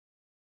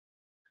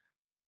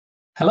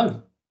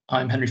Hello,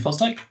 I'm Henry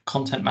Fosdyke,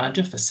 Content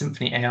Manager for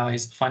Symphony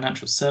AI's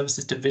Financial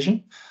Services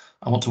Division.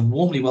 I want to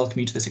warmly welcome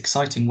you to this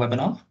exciting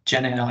webinar,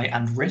 Gen AI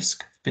and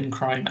Risk,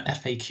 FinCrime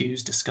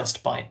FAQs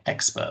discussed by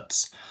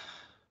experts.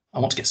 I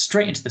want to get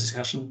straight into the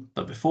discussion,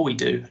 but before we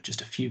do, just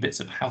a few bits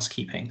of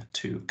housekeeping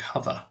to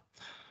cover.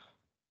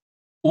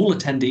 All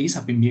attendees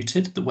have been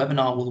muted. The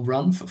webinar will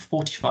run for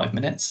 45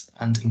 minutes,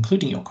 and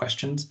including your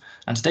questions,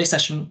 and today's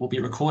session will be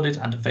recorded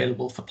and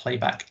available for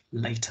playback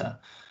later.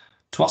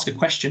 To ask a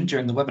question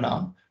during the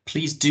webinar,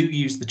 please do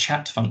use the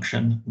chat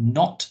function,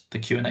 not the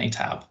Q&A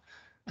tab,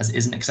 as it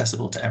isn't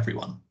accessible to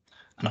everyone.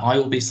 And I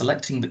will be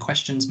selecting the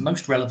questions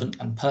most relevant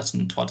and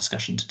pertinent to our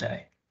discussion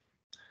today.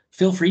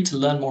 Feel free to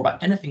learn more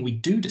about anything we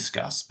do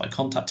discuss by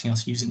contacting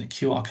us using the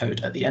QR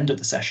code at the end of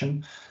the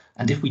session.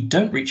 And if we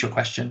don't reach your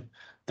question,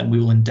 then we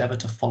will endeavour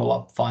to follow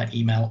up via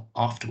email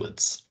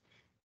afterwards.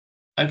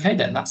 Okay,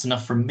 then that's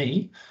enough from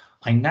me.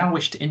 I now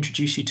wish to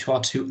introduce you to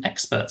our two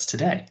experts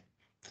today.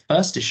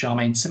 First is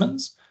Charmaine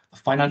Simmons, a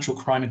financial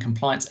crime and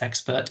compliance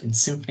expert in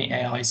Symphony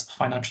AI's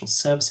Financial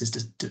Services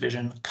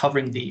Division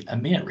covering the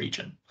EMEA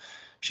region.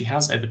 She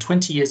has over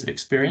 20 years of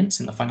experience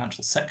in the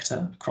financial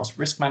sector across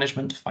risk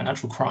management,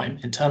 financial crime,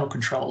 internal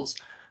controls,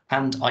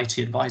 and IT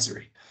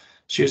advisory.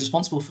 She is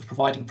responsible for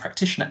providing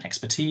practitioner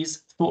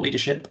expertise, thought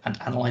leadership, and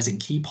analysing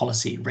key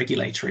policy,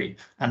 regulatory,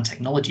 and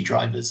technology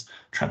drivers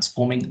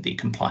transforming the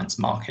compliance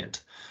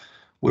market.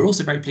 We're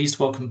also very pleased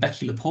to welcome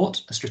Becky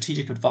Laporte, a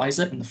strategic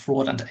advisor in the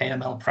fraud and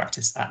AML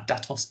practice at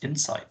Datos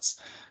Insights,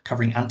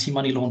 covering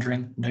anti-money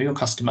laundering, know your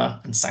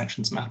customer, and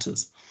sanctions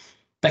matters.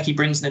 Becky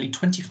brings nearly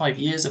 25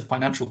 years of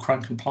financial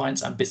crime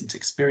compliance and business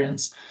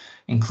experience,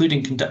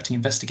 including conducting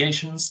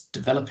investigations,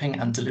 developing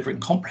and delivering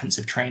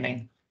comprehensive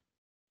training,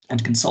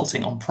 and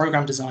consulting on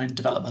program design,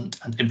 development,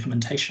 and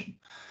implementation.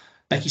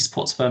 Becky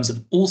supports firms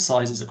of all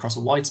sizes across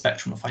a wide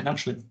spectrum of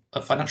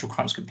financial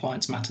crimes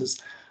compliance matters,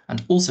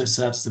 and also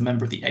serves as a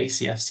member of the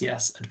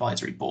ACFCS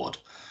Advisory Board.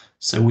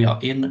 So we are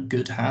in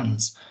good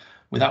hands.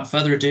 Without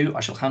further ado,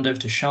 I shall hand over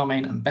to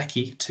Charmaine and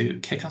Becky to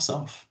kick us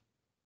off.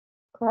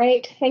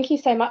 Great. Thank you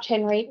so much,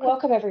 Henry.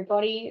 Welcome,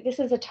 everybody. This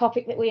is a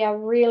topic that we are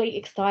really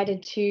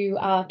excited to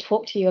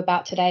talk to you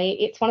about today.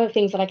 It's one of the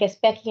things that I guess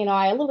Becky and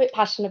I are a little bit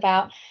passionate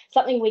about,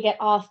 something we get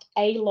asked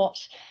a lot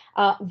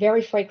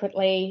very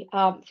frequently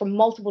from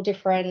multiple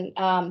different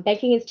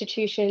banking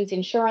institutions,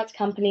 insurance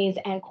companies,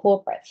 and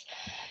corporates.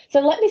 So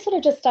let me sort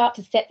of just start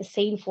to set the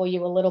scene for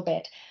you a little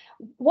bit.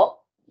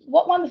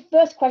 One of the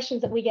first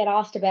questions that we get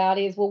asked about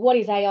is, well, what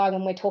is AI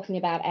when we're talking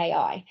about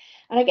AI?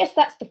 And I guess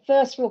that's the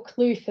first real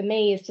clue for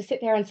me, is to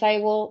sit there and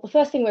say, well, the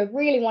first thing we're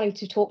really wanting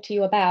to talk to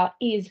you about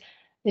is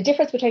the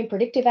difference between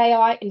predictive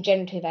AI and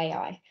generative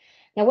AI.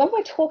 Now, when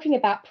we're talking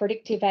about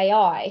predictive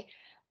AI,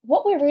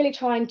 what we're really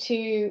trying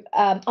to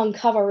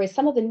uncover is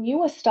some of the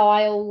newer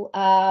style,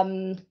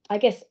 I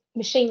guess,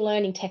 machine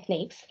learning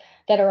techniques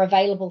that are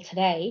available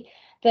today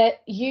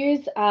that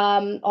use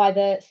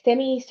either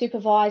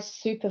semi-supervised,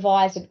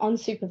 supervised, and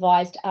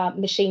unsupervised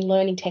machine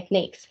learning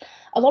techniques.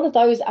 A lot of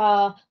those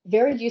are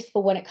very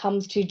useful when it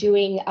comes to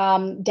doing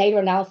data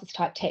analysis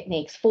type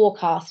techniques,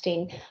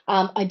 forecasting,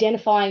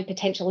 identifying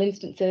potential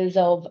instances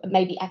of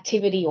maybe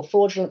activity or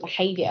fraudulent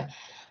behavior.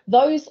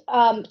 Those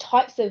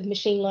types of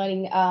machine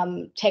learning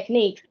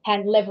techniques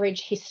can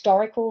leverage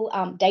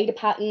historical data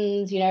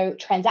patterns,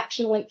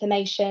 transactional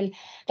information.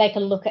 They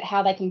can look at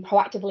how they can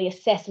proactively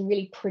assess and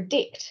really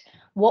predict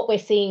what we're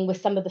seeing with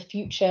some of the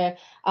future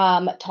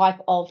type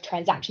of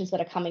transactions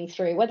that are coming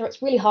through, whether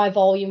it's really high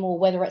volume or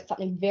whether it's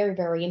something very,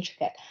 very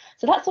intricate.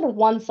 So that's sort of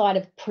one side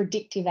of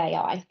predictive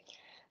AI.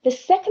 The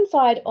second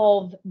side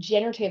of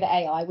generative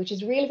AI, which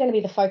is really going to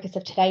be the focus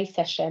of today's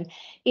session,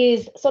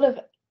 is sort of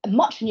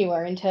much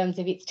newer in terms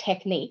of its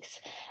techniques,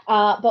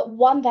 but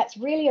one that's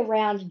really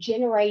around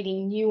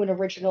generating new and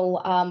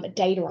original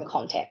data and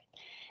content.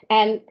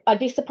 And I'd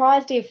be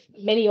surprised if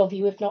many of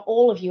you, if not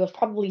all of you, have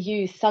probably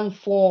used some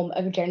form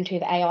of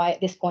generative AI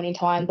at this point in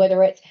time,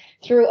 whether it's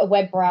through a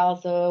web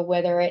browser,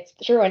 whether it's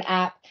through an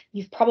app,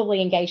 you've probably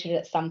engaged in it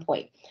at some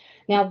point.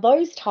 Now,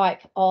 those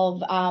type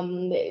of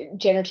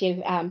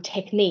generative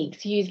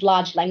techniques use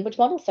large language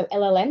models, so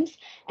LLMs,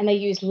 and they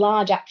use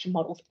large action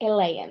models,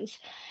 LAMs.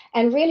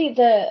 And really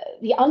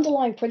the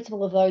underlying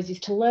principle of those is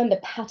to learn the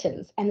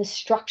patterns and the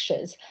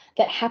structures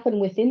that happen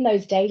within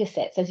those data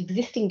sets, those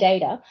existing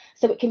data,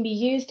 so it can be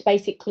used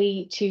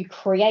basically to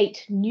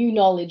create new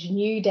knowledge,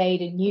 new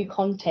data, new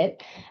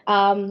content,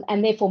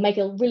 and therefore make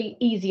it really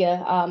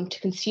easier to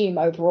consume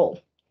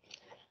overall.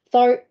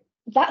 So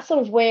that's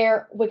sort of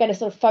where we're going to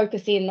sort of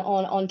focus in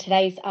on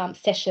today's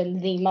session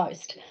the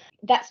most.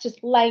 That's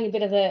just laying a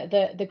bit of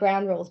the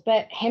ground rules.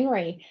 But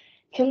Henry,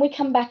 can we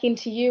come back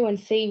into you and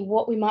see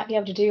what we might be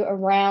able to do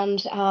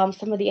around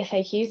some of the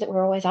FAQs that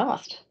we're always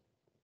asked?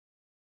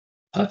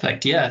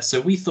 Perfect, yeah.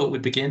 So we thought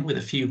we'd begin with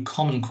a few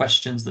common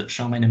questions that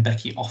Charmaine and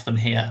Becky often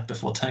hear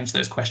before turning to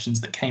those questions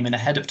that came in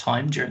ahead of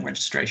time during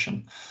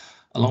registration,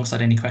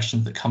 alongside any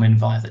questions that come in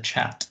via the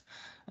chat.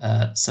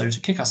 So to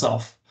kick us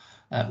off,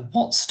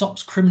 what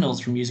stops criminals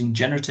from using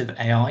generative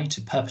AI to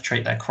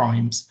perpetrate their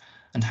crimes,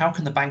 and how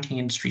can the banking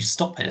industry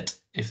stop it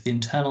if the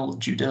internal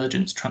due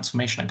diligence,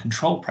 transformation, and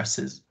control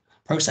processes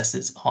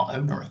are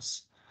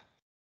onerous?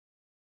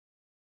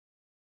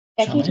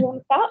 Becky, do you want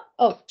to start?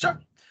 Oh, sure.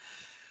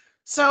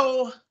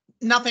 So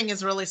nothing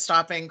is really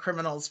stopping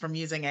criminals from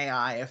using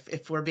AI,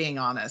 if we're being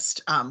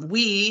honest.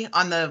 We,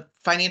 on the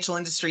financial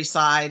industry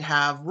side,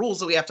 have rules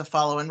that we have to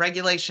follow and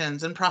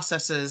regulations and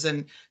processes,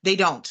 and they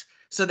don't.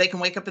 So they can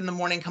wake up in the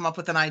morning, come up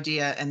with an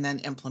idea, and then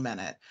implement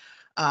it.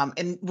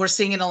 And we're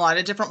seeing it in a lot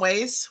of different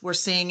ways. We're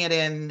seeing it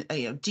in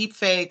deep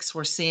fakes.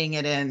 We're seeing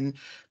it in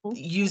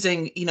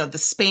using the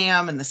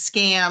spam and the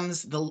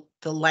scams.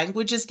 The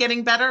language is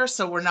getting better,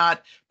 so we're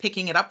not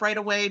picking it up right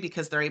away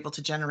because they're able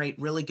to generate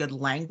really good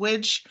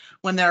language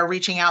when they're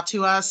reaching out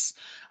to us.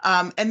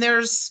 And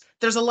there's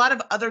a lot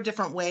of other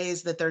different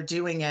ways that they're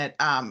doing it.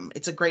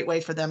 It's a great way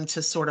for them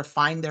to sort of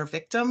find their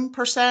victim,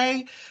 per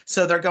se.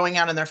 So they're going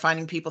out and they're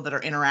finding people that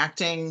are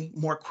interacting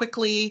more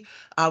quickly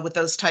with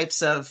those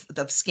types of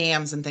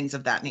scams and things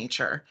of that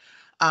nature.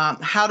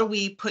 How do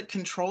we put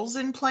controls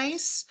in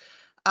place?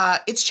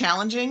 It's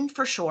challenging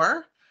for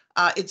sure.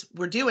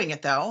 We're doing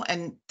it though,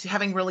 and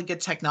having really good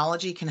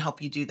technology can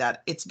help you do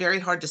that. It's very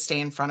hard to stay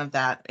in front of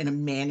that in a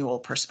manual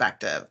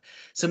perspective.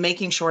 So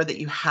making sure that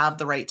you have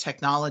the right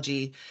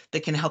technology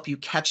that can help you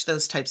catch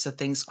those types of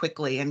things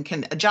quickly and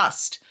can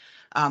adjust.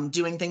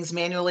 Doing things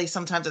manually,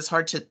 sometimes it's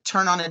hard to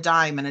turn on a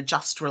dime and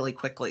adjust really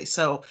quickly.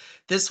 So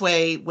this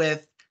way,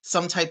 with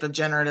some type of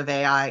generative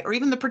AI or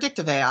even the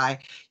predictive AI,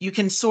 you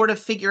can sort of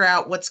figure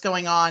out what's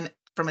going on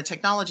from a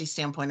technology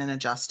standpoint and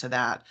adjust to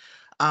that.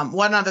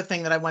 One other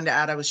thing that I wanted to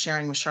add, I was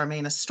sharing with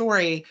Charmaine a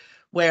story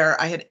where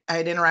I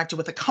had interacted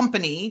with a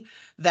company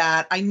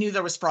that I knew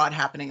there was fraud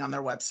happening on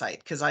their website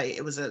because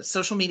it was a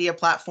social media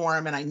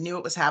platform and I knew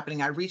it was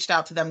happening. I reached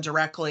out to them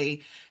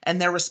directly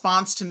and their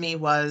response to me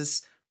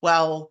was,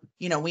 well,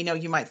 we know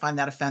you might find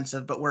that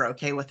offensive, but we're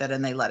okay with it,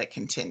 and they let it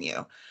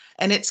continue.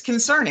 And it's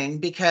concerning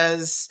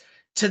because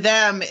to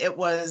them it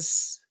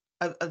was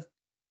a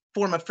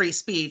form of free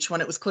speech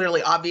when it was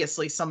clearly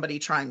obviously somebody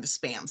trying to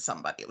spam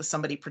somebody. It was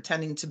somebody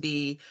pretending to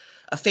be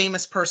a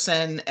famous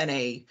person and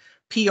a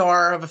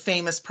PR of a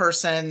famous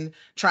person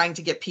trying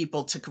to get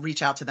people to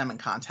reach out to them and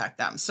contact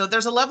them. So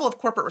there's a level of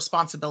corporate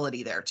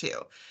responsibility there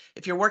too.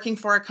 If you're working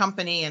for a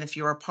company and if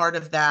you're a part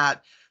of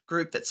that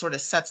group that sort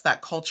of sets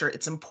that culture,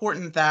 it's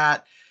important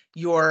that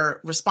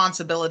your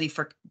responsibility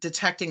for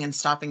detecting and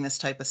stopping this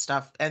type of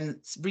stuff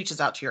and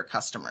reaches out to your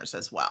customers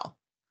as well.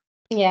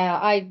 Yeah,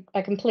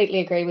 I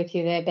completely agree with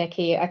you there,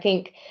 Becky. I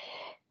think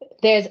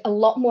there's a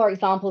lot more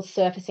examples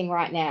surfacing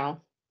right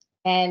now.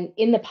 And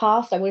in the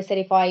past, I would have said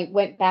if I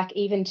went back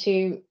even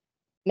to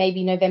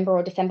maybe November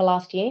or December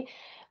last year,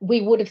 we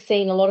would have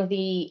seen a lot of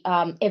the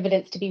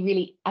evidence to be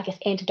really, I guess,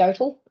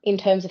 anecdotal in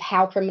terms of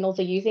how criminals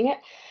are using it.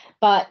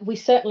 But we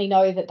certainly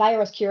know that they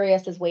are as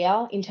curious as we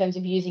are in terms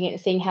of using it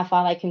and seeing how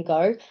far they can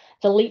go.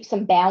 The leaps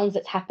and bounds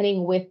that's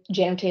happening with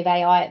generative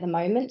AI at the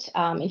moment,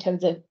 in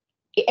terms of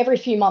every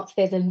few months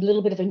there's a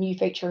little bit of a new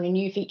feature and a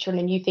new feature and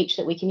a new feature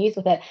that we can use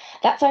with it.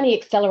 That's only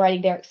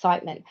accelerating their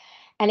excitement.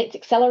 And it's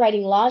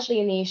accelerating largely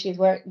in the issues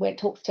where it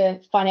talks to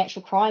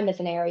financial crime as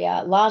an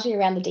area, largely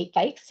around the deep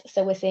fakes.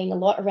 So we're seeing a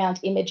lot around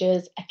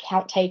images,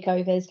 account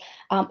takeovers,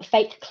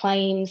 fake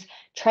claims,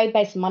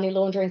 trade-based money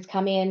launderings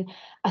come in.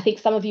 I think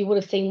some of you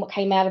would have seen what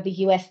came out of the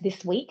US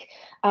this week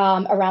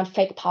around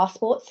fake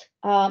passports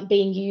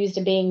being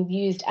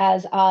used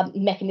as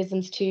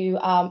mechanisms to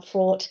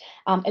fraud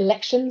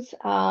elections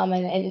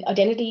and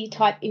identity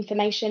type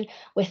information.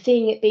 We're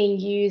seeing it being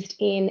used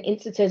in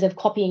instances of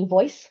copying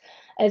voice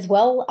as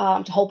well,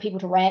 to hold people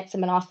to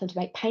ransom and ask them to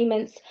make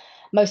payments.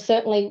 Most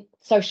certainly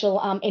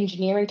social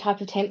engineering type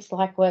attempts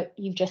like what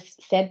you've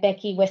just said,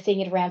 Becky. We're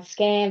seeing it around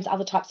scams,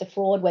 other types of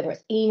fraud, whether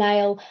it's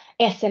email,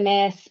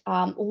 SMS,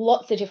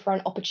 lots of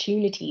different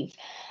opportunities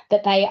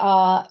that they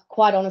are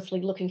quite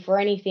honestly looking for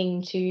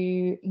anything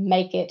to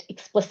make it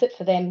explicit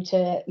for them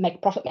to make a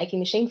profit-making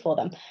machine for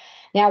them.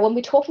 Now, when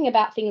we're talking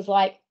about things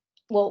like,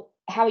 well,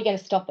 how are we going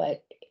to stop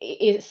it?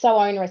 Is it so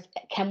onerous?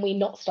 Can we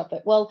not stop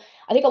it? Well,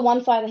 I think on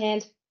one side of the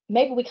hand,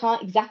 maybe we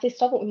can't exactly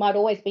stop it. We might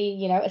always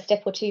be, a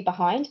step or two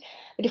behind.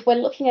 But if we're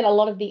looking at a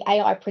lot of the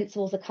AI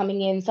principles that are coming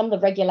in, some of the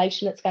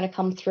regulation that's going to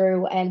come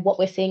through and what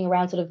we're seeing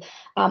around sort of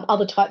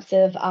other types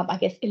of,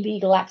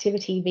 illegal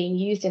activity being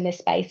used in this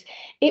space,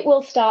 it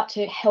will start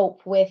to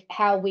help with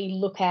how we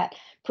look at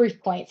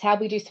proof points, how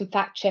we do some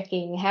fact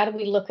checking, how do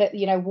we look at,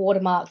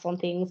 watermarks on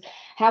things,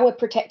 how we're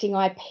protecting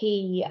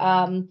IP,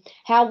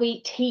 how we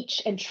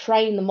teach and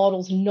train the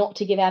models not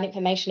to give out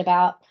information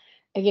about,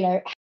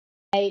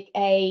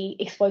 a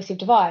explosive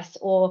device,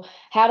 or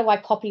how do I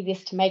copy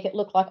this to make it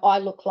look like I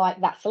look like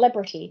that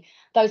celebrity.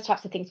 Those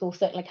types of things will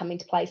certainly come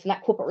into place, and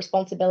that corporate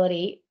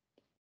responsibility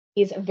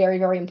is a very,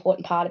 very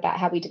important part about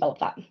how we develop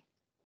that.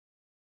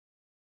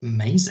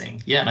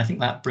 Amazing. Yeah, and I think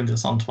that brings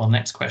us on to our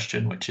next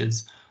question, which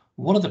is,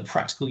 what are the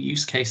practical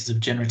use cases of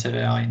generative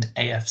AI in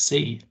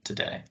AFC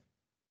today?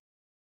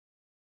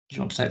 Do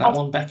you want to take that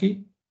one,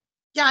 Becky?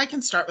 Yeah, I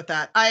can start with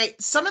that.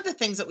 Some of the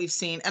things that we've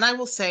seen, and I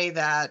will say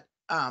that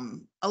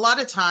a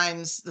lot of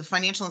times the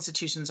financial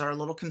institutions are a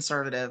little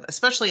conservative,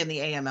 especially in the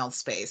AML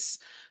space.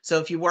 So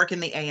if you work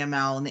in the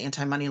AML and the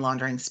anti-money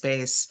laundering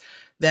space,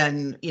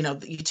 then you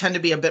tend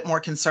to be a bit more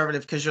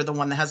conservative because you're the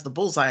one that has the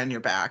bullseye on your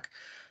back.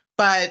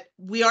 But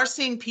we are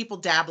seeing people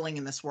dabbling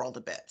in this world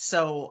a bit.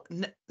 So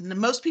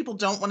most people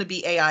don't want to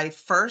be AI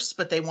first,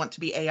 but they want to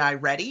be AI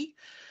ready.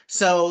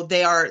 So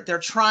they're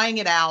trying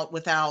it out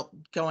without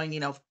going,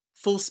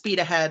 full speed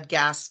ahead,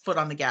 foot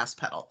on the gas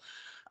pedal.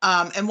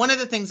 And one of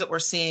the things that we're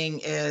seeing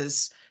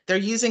is they're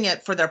using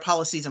it for their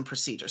policies and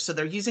procedures. So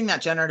they're using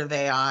that generative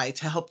AI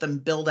to help them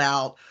build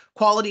out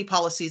quality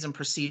policies and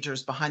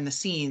procedures behind the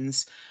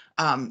scenes.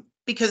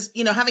 Because,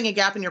 having a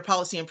gap in your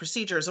policy and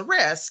procedure is a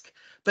risk,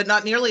 but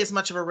not nearly as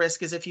much of a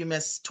risk as if you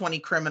miss 20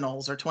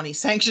 criminals or 20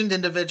 sanctioned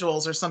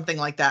individuals or something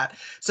like that.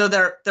 So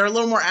they're a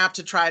little more apt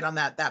to try it on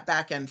that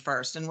back end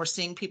first. And we're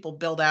seeing people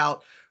build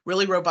out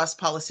really robust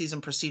policies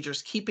and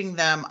procedures, keeping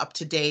them up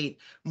to date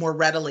more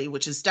readily,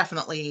 which is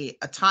definitely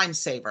a time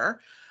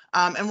saver.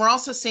 And we're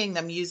also seeing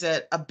them use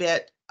it a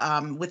bit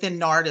within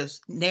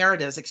narratives,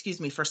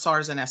 for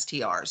SARs and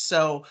STRs.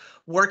 So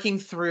working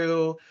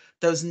through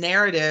those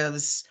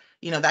narratives,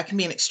 that can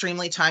be an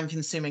extremely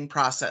time-consuming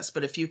process.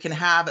 But if you can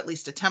have at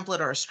least a template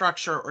or a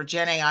structure or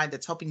Gen AI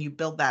that's helping you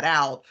build that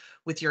out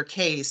with your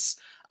case,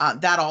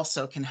 that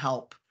also can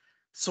help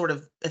sort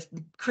of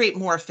create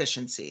more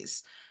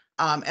efficiencies.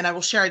 And I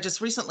will share, I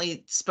just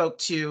recently spoke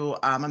to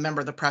a member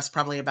of the press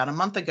probably about a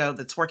month ago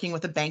that's working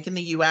with a bank in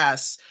the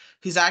US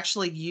who's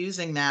actually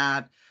using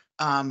that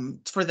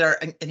for their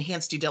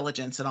enhanced due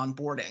diligence and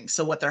onboarding.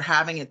 So what they're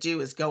having it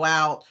do is go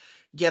out,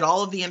 get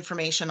all of the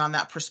information on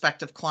that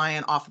prospective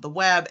client off of the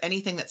web,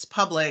 anything that's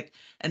public,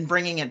 and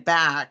bringing it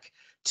back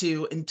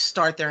to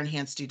start their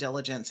enhanced due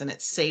diligence. And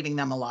it's saving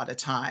them a lot of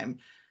time.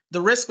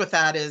 The risk with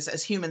that is,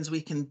 as humans,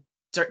 we can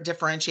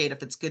differentiate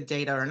if it's good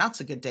data or not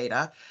so good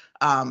data.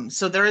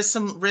 So there is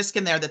some risk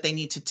in there that they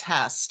need to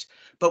test,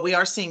 but we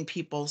are seeing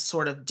people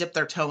sort of dip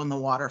their toe in the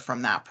water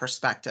from that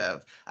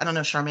perspective. I don't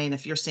know, Charmaine,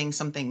 if you're seeing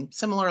something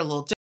similar, a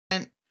little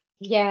different.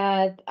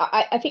 Yeah,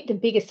 I think the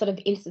biggest sort of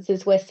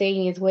instances we're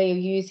seeing is where you're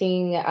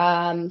using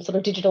sort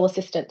of digital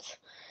assistants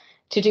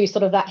to do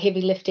sort of that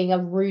heavy lifting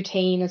of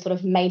routine and sort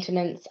of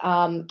maintenance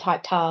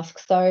type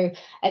tasks. So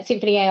at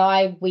Symphony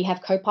AI, we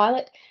have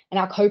Copilot, and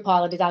our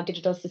Copilot is our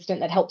digital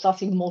assistant that helps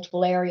us in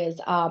multiple areas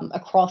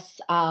across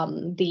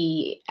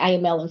the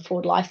AML and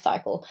fraud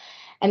lifecycle.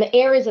 And the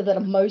areas that are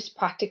most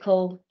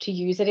practical to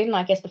use it in,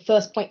 I guess the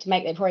first point to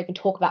make before I can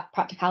talk about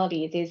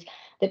practicalities is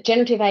that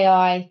generative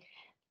AI,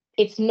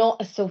 it's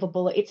not a silver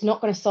bullet. It's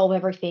not going to solve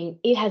everything.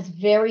 It has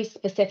very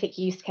specific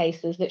use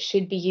cases that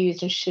should be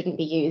used and shouldn't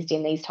be used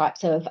in these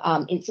types of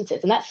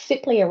instances. And that's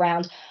simply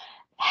around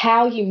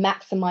how you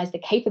maximize the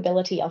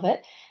capability of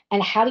it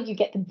and how do you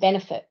get the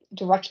benefit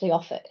directly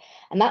off it.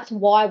 And that's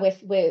why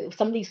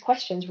some of these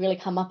questions really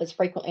come up as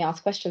frequently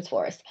asked questions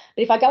for us.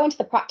 But if I go into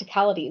the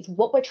practicalities,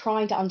 what we're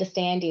trying to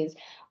understand is,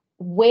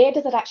 where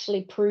does it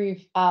actually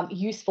prove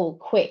useful,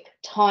 quick,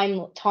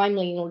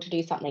 timely in order to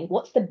do something?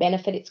 What's the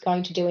benefit it's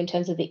going to do in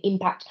terms of the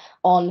impact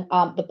on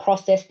the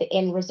process, the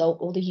end result,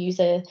 or the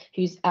user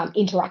who's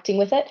interacting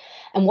with it?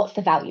 And what's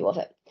the value of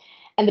it?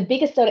 And the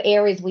biggest sort of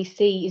areas we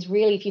see is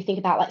really, if you think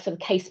about like sort of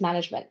case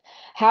management,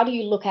 how do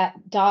you look at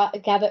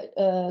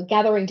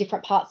gathering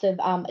different parts of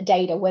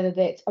data, whether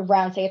that's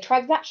around, say, a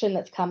transaction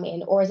that's come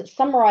in, or is it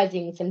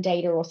summarizing some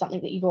data or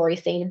something that you've already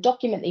seen, a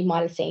document that you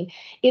might have seen?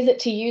 Is it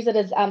to use it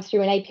as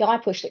through an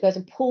API push that goes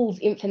and pulls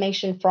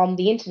information from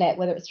the internet,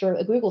 whether it's through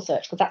a Google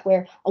search, because that's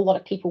where a lot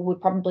of people would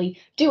probably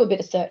do a bit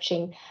of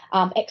searching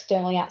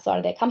externally outside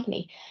of their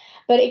company.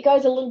 But it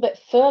goes a little bit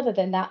further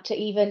than that to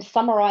even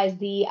summarize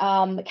the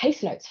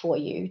case notes for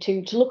you,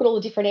 to look at all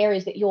the different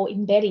areas that you're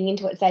embedding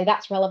into it and say,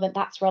 that's relevant,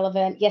 that's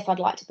relevant. Yes, I'd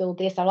like to build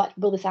this. I'd like to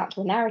build this out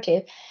to a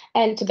narrative.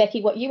 And to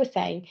Becky, what you were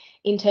saying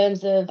in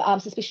terms of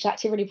suspicious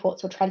activity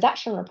reports or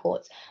transaction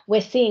reports,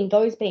 we're seeing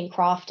those being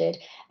crafted.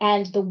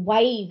 And the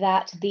way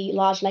that the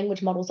large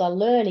language models are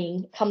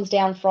learning comes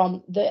down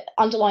from the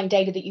underlying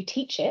data that you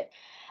teach it.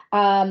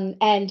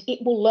 And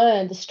it will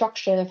learn the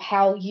structure of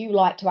how you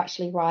like to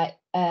actually write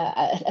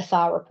a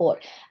SAR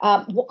report,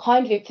 what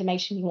kind of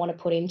information you want to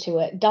put into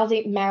it. Does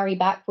it marry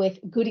back with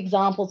good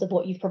examples of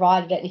what you've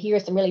provided it? And here are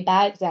some really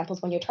bad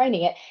examples when you're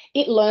training it.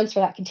 It learns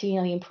from that,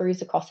 continually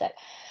improves across it.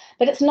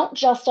 But it's not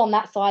just on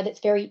that side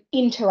that's very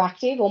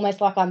interactive, almost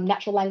like I'm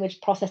natural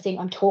language processing.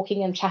 I'm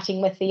talking and chatting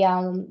with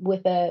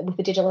the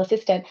digital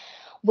assistant.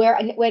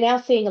 We're now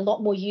seeing a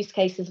lot more use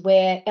cases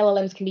where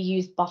LLMs can be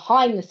used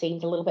behind the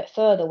scenes a little bit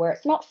further, where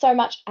it's not so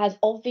much as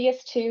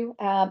obvious to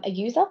a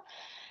user.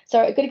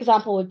 So a good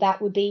example of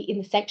that would be in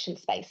the sanction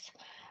space.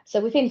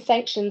 So within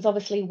sanctions,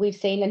 obviously, we've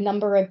seen a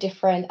number of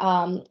different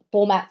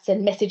formats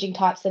and messaging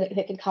types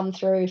that can come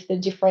through the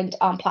different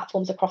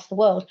platforms across the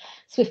world.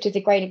 Swift is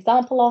a great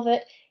example of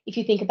it. If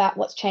you think about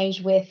what's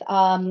changed with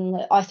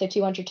ISO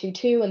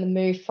 20022 and the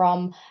move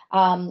from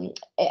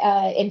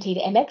MT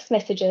to MX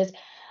messages,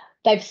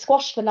 they've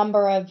squashed the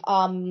number of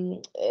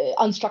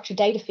unstructured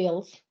data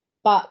fields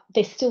but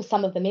there's still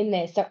some of them in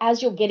there. So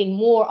as you're getting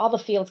more other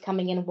fields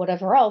coming in and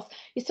whatever else,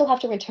 you still have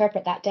to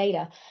interpret that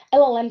data.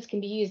 LLMs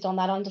can be used on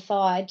that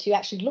underside to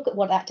actually look at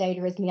what that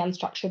data is in the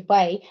unstructured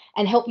way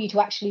and help you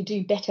to actually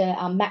do better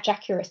match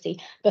accuracy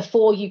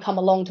before you come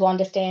along to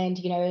understand,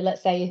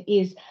 let's say,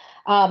 is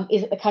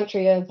it the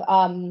country of,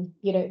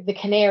 the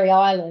Canary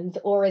Islands,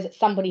 or is it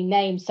somebody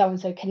named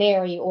so-and-so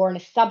Canary, or in a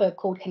suburb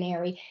called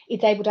Canary?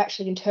 It's able to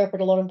actually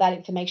interpret a lot of that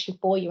information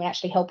for you and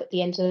actually help at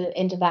the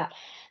end of that.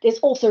 There's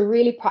also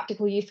really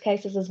practical use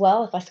cases as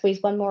well, if I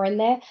squeeze one more in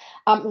there,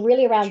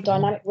 really around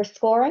dynamic risk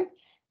scoring.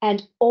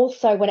 And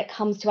also when it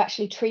comes to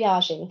actually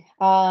triaging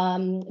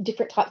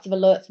different types of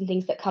alerts and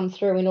things that come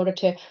through in order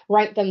to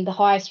rank them, the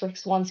highest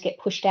risk ones get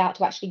pushed out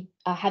to actually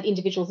have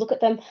individuals look at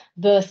them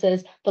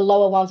versus the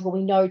lower ones where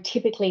we know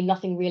typically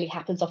nothing really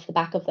happens off the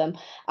back of them,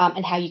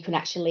 and how you can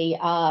actually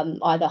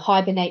either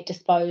hibernate,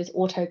 dispose,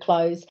 auto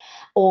close,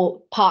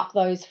 or park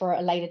those for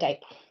a later date.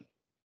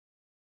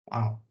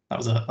 Wow, that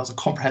was a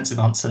comprehensive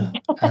answer.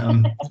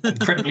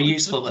 Incredibly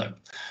useful though.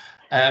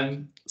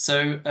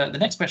 So the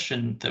next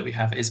question that we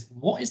have is,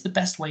 what is the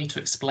best way to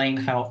explain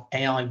how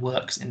AI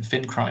works in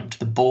FinCrime to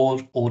the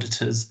board,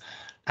 auditors,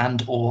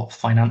 and/or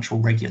financial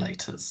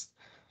regulators?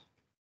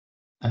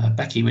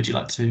 Becky, would you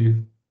like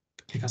to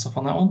kick us off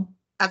on that one?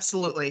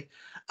 Absolutely.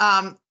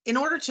 In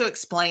order to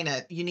explain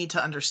it, you need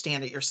to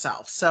understand it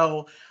yourself.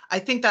 So I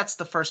think that's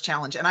the first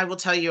challenge. And I will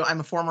tell you, I'm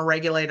a former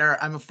regulator.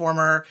 I'm a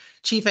former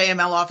chief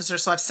AML officer.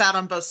 So I've sat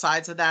on both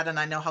sides of that, and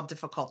I know how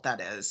difficult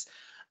that is.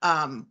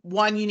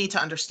 One, you need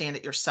to understand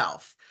it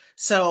yourself.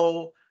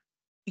 So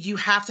you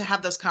have to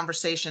have those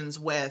conversations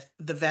with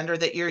the vendor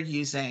that you're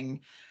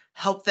using,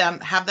 have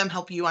them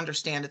help you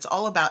understand. It's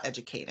all about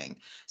educating.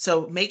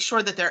 So make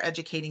sure that they're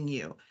educating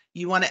you.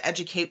 You want to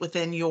educate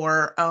within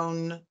your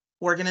own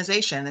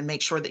organization and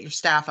make sure that your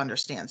staff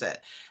understands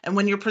it. And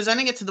when you're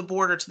presenting it to the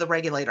board or to the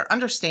regulator,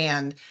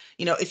 understand,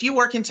 if you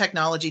work in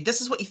technology, this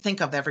is what you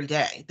think of every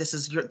day. This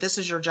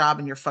is your job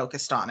and you're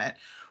focused on it.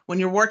 When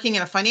you're working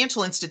in a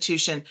financial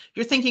institution,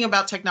 you're thinking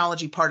about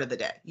technology part of the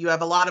day. You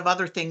have a lot of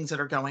other things that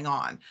are going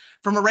on.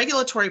 From a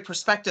regulatory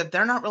perspective,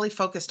 they're not really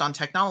focused on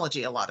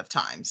technology a lot of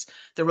times.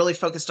 They're really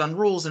focused on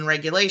rules and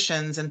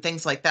regulations and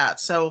things like that.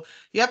 So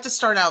you have to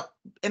start out,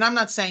 and I'm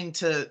not saying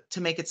to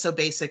make it so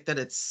basic that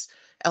it's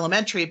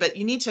elementary, but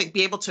you need to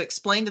be able to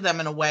explain to them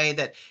in a way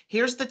that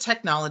here's the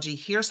technology,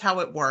 here's how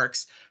it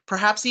works,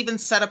 perhaps even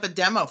set up a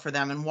demo for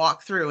them and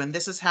walk through, and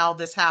this is how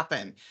this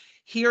happened.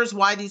 Here's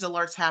why these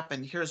alerts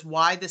happened. Here's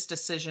why this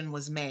decision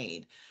was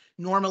made.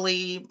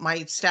 Normally,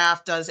 my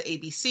staff does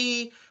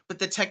ABC, but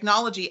the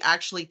technology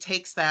actually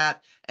takes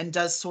that and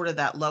does sort of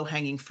that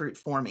low-hanging fruit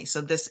for me. So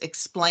this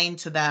explained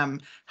to them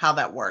how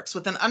that works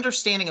with an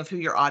understanding of who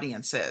your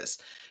audience is.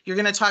 You're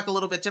going to talk a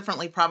little bit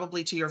differently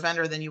probably to your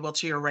vendor than you will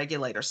to your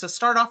regulator. So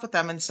start off with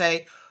them and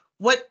say,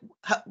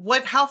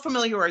 how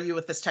familiar are you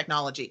with this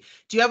technology?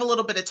 Do you have a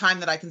little bit of time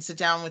that I can sit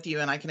down with you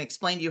and I can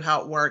explain to you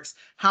how it works,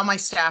 how my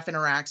staff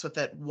interacts with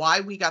it, why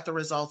we got the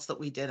results that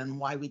we did, and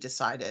why we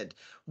decided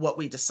what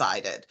we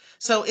decided?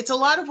 So it's a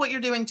lot of what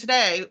you're doing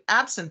today,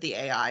 absent the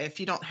AI.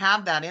 If you don't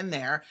have that in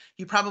there,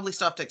 you probably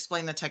still have to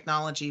explain the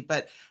technology,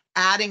 but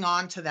adding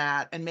on to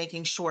that and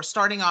making sure,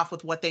 starting off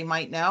with what they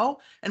might know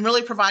and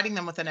really providing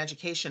them with an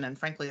education. And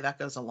frankly, that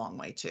goes a long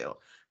way too.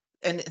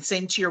 And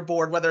same to your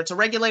board, whether it's a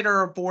regulator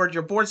or a board,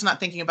 your board's not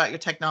thinking about your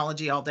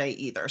technology all day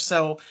either.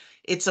 So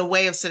it's a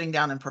way of sitting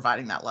down and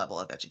providing that level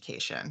of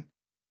education.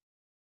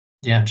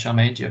 Yeah,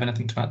 Charmaine, do you have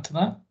anything to add to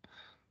that?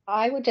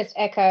 I would just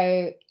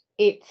echo,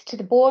 it's to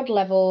the board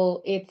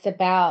level, it's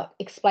about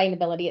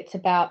explainability, it's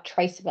about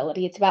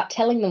traceability, it's about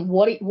telling them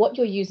what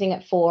you're using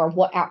it for,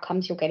 what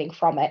outcomes you're getting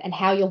from it, and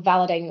how you're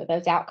validating that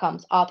those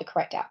outcomes are the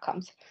correct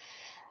outcomes.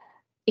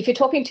 If you're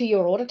talking to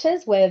your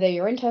auditors, whether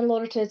your internal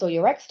auditors or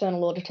your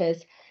external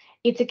auditors,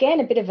 it's again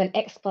a bit of an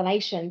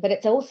explanation, but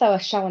it's also a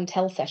show and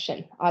tell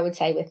session, I would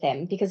say, with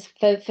them, because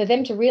for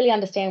them to really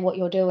understand what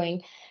you're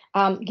doing,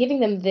 giving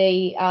them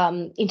the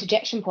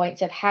interjection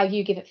points of how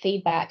you give it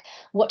feedback,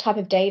 what type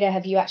of data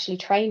have you actually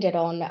trained it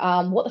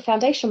on, what the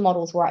foundation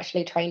models were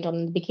actually trained on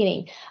in the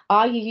beginning.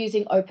 Are you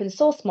using open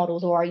source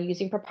models or are you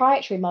using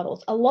proprietary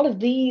models? A lot of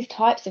these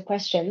types of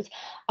questions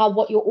are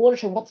what your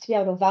auditor wants to be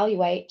able to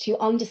evaluate to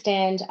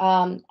understand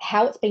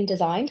how it's been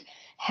designed,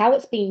 how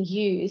it's being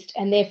used,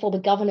 and therefore the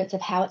governance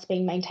of how it's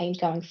being maintained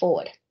going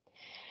forward.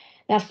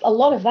 Now, a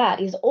lot of that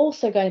is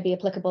also going to be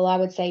applicable, I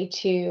would say,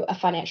 to a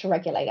financial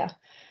regulator.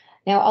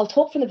 Now, I'll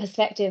talk from the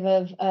perspective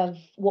of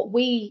what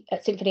we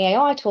at Symphony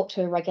AI talk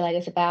to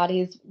regulators about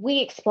is we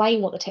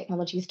explain what the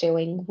technology is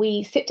doing.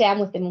 We sit down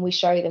with them and we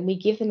show them, we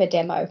give them a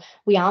demo,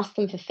 we ask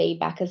them for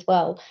feedback as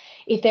well.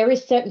 If there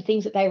is certain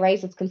things that they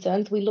raise as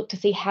concerns, we look to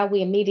see how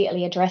we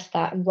immediately address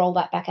that and roll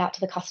that back out to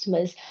the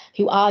customers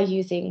who are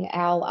using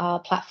our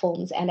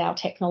platforms and our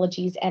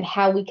technologies, and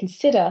how we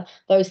consider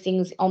those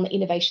things on the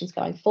innovations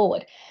going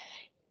forward.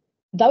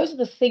 those are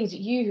the things that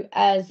you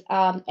as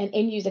an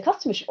end user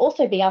customer should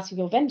also be asking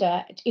your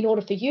vendor in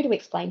order for you to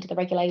explain to the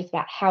regulators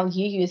about how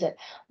you use it.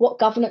 What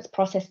governance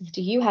processes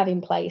do you have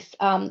in place?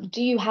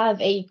 Do you have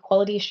a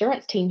quality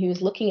assurance team who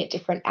is looking at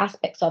different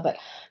aspects of it?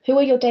 Who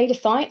are your data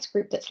science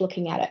group that's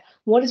looking at it?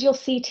 What is your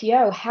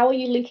CTO? How are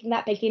you linking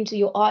that back into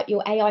your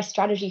AI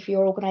strategy for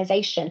your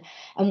organization?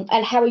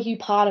 And how are you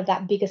part of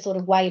that bigger sort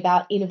of way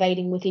about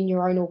innovating within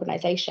your own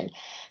organization?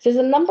 So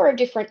there's a number of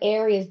different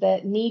areas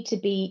that need to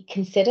be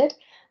considered.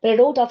 But it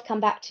all does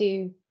come back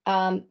to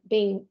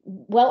being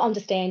well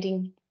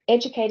understanding,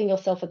 educating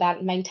yourself about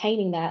it,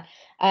 maintaining that,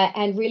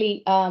 and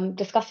really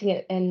discussing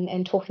it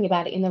and talking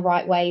about it in the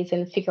right ways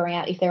and figuring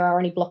out if there are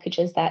any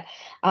blockages that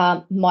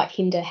might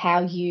hinder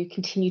how you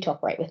continue to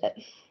operate with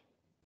it.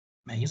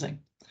 Amazing.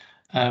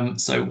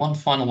 So one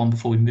final one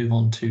before we move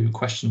on to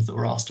questions that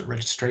were asked at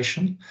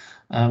registration.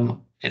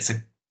 It's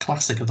a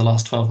classic of the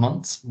last 12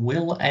 months.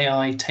 Will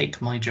AI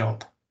take my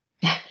job?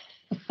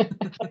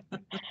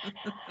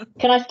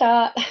 Can I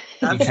start?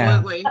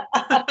 Absolutely.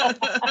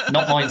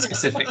 Not mine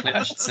specifically,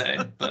 I should say,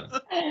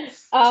 but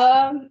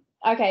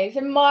okay,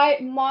 so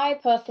my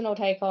personal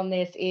take on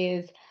this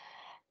is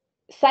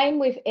same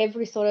with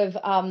every sort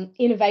of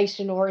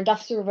innovation or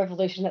industrial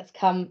revolution that's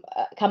come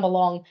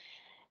along.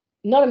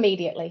 Not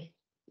immediately.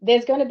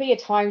 There's going to be a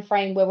time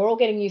frame where we're all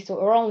getting used to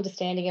it, we're all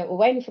understanding it, we're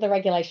waiting for the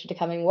regulation to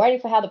come in, we're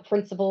waiting for how the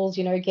principles,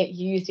 get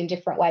used in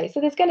different ways.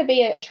 So there's going to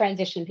be a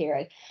transition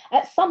period.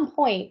 At some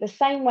point, the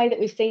same way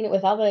that we've seen it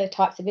with other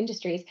types of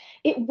industries,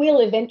 it will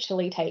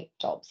eventually take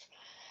jobs.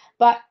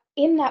 But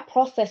in that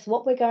process,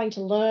 what we're going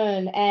to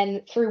learn,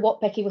 and through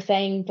what Becky was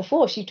saying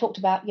before, she talked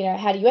about,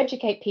 how do you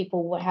educate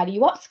people? How do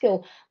you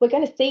upskill? We're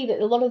going to see that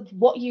a lot of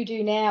what you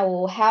do now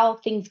or how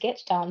things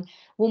get done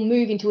will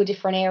move into a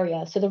different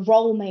area. So the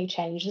role may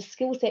change, the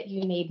skill set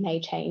you need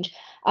may change,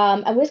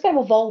 and we're just going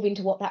to evolve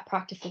into what that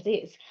practice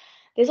is.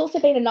 There's also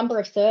been a number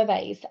of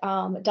surveys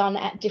done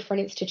at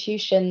different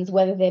institutions,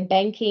 whether they're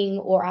banking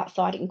or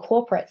outside in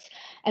corporates,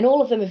 and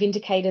all of them have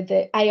indicated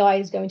that AI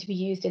is going to be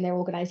used in their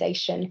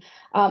organization.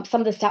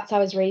 Some of the stats I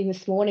was reading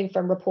this morning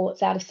from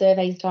reports out of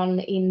surveys done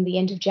in the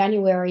end of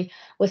January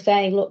were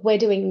saying, look, we're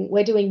doing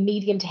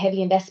medium to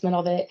heavy investment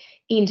of it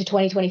into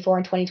 2024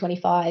 and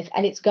 2025,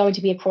 and it's going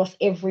to be across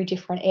every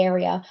different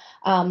area,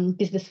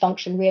 business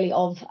function really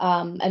of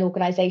an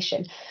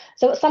organization.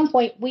 So at some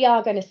point, we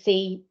are going to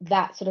see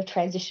that sort of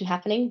transition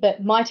happening,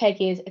 but my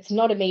take is it's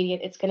not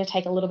immediate. It's going to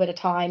take a little bit of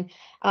time.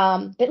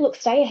 But look,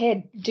 stay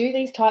ahead, do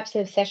these types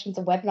of sessions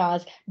and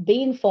webinars,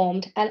 be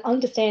informed and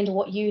understand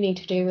what you need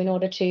to do in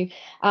order to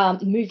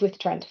move with the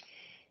trend.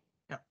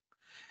 Yep.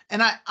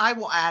 And I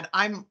will add,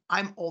 I'm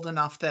old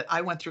enough that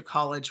I went through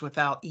college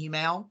without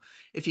email,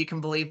 if you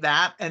can believe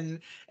that. And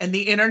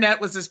the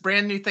internet was this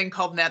brand new thing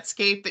called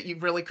Netscape that you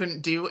really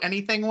couldn't do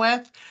anything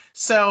with.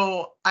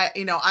 So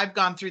I've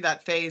gone through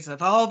that phase of,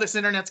 oh, this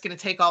internet's going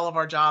to take all of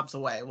our jobs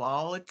away.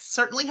 Well, it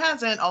certainly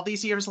hasn't all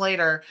these years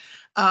later.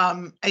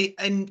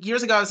 And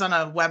years ago, I was on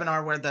a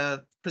webinar where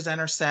the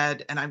presenter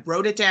said, and I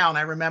wrote it down,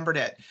 I remembered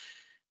it.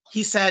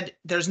 He said,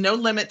 there's no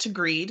limit to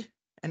greed.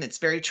 And it's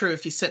very true.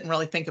 If you sit and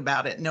really think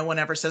about it, no one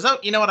ever says, oh,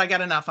 you know what? I got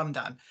enough. I'm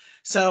done.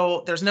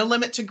 So there's no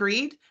limit to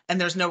greed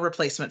and there's no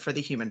replacement for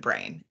the human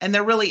brain. And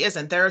there really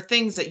isn't. There are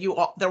things that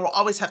there will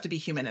always have to be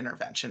human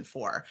intervention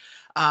for,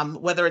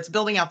 whether it's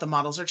building out the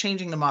models or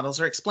changing the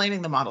models or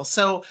explaining the models.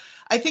 So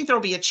I think there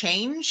will be a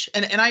change.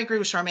 And I agree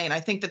with Charmaine. I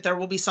think that there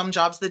will be some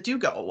jobs that do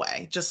go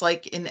away, just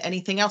like in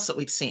anything else that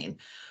we've seen.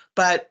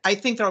 But I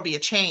think there'll be a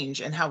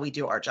change in how we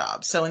do our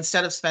job. So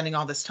instead of spending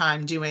all this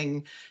time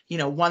doing,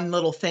 one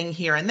little thing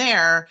here and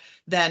there,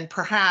 then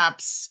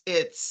perhaps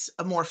it's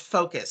a more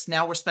focused.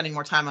 Now we're spending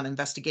more time on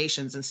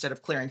investigations instead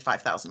of clearing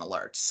 5,000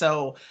 alerts.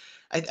 So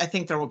I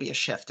think there will be a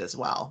shift as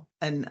well.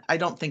 And I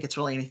don't think it's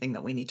really anything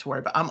that we need to worry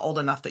about. I'm old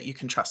enough that you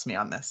can trust me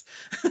on this.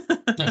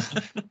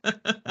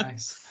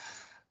 Nice.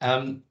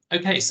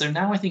 Okay, so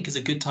now I think is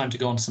a good time to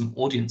go on to some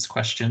audience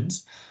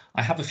questions.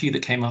 I have a few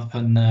that came up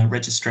in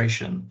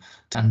registration,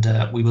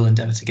 and we will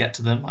endeavour to get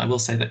to them. I will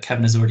say that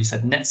Kevin has already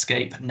said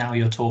Netscape, now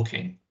you're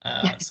talking.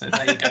 So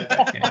there you go,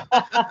 Becky.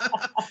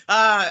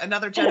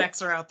 Another Gen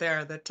Xer out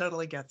there that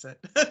totally gets it.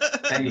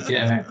 There you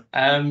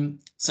go.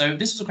 So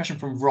this was a question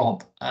from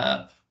Rob.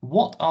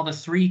 What are the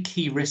 3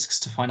 key risks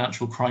to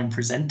financial crime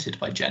presented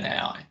by Gen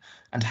AI,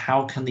 and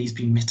how can these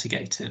be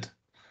mitigated?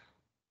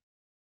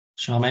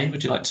 Charmaine,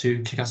 would you like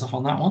to kick us off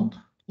on that one?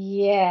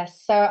 Yeah,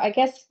 so I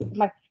guess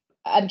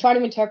I'm trying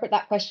to interpret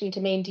that question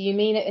to mean, do you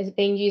mean it as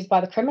being used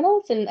by the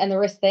criminals and the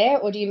risk there,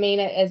 or do you mean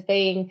it as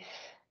being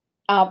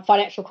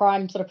financial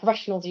crime sort of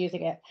professionals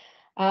using it?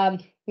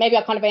 Maybe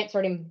I'll kind of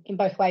answer it in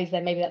both ways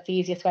then. Maybe that's the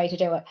easiest way to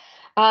do it.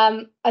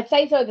 I'd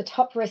say so the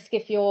top risk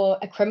if you're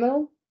a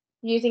criminal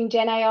using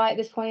Gen AI at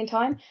this point in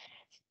time,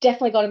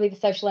 definitely got to be the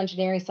social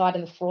engineering side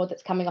and the fraud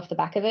that's coming off the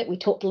back of it. We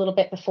talked a little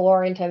bit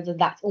before in terms of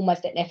that's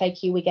almost an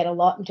FAQ we get a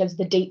lot in terms of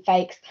the deep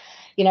fakes,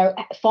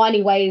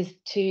 finding ways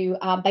to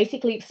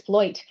basically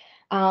exploit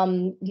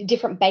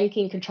different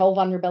banking control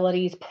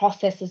vulnerabilities,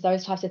 processes,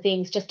 those types of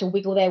things, just to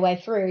wiggle their way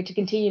through to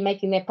continue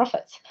making their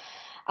profits.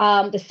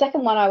 The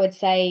second one I would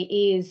say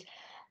is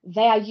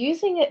they are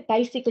using it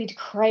basically to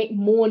create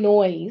more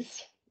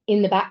noise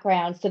in the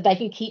background so they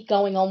can keep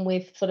going on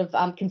with sort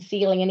of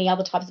concealing any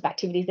other types of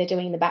activities they're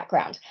doing in the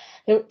background.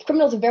 The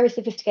criminals are very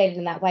sophisticated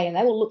in that way, and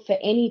they will look for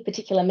any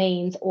particular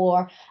means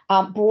or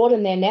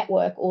broaden their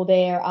network or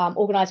their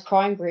organised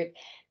crime group,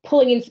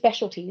 pulling in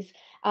specialties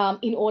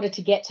in order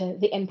to get to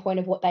the end point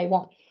of what they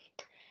want.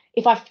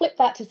 If I flip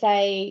that to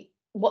say,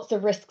 what's the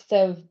risks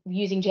of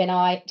using Gen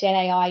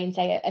AI in,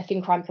 say, a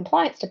FinCrime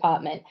compliance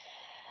department?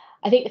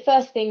 I think the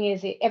first thing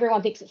is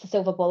everyone thinks it's a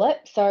silver bullet.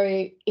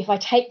 So if I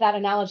take that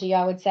analogy,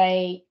 I would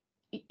say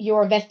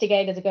your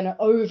investigators are going to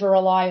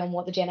over-rely on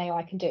what the Gen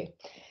AI can do.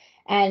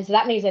 And so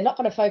that means they're not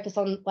going to focus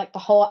on like the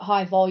whole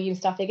high volume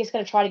stuff. They're just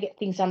going to try to get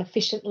things done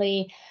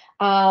efficiently.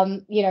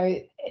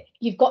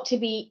 You've got to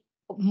be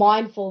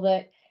mindful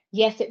that,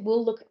 yes, it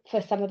will look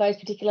for some of those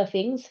particular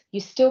things.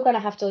 You're still going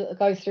to have to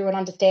go through and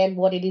understand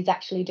what it is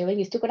actually doing.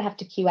 You're still going to have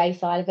to QA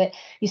side of it.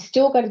 You're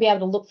still going to be able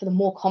to look for the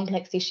more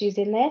complex issues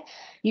in there.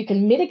 You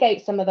can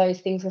mitigate some of those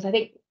things, because I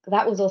think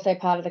that was also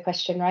part of the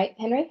question, right,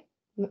 Henry?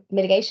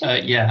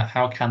 Mitigation? Yeah,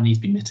 how can these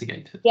be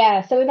mitigated?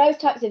 Yeah, so in those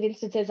types of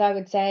instances, I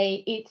would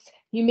say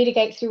you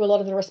mitigate through a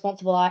lot of the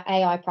responsible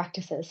AI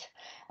practices.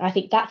 And I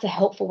think that's a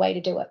helpful way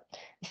to do it.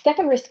 The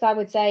second risk I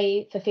would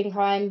say for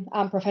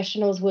FinCrime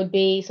professionals would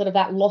be sort of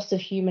that loss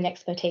of human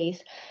expertise.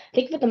 I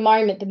think at the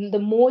moment, the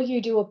more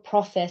you do a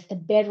process, the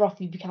better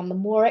off you become, the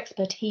more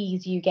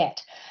expertise you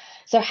get.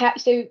 So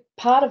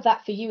part of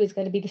that for you is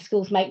going to be the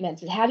skills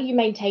maintenance. Is how do you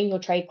maintain your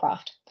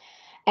tradecraft?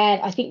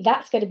 And I think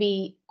that's going to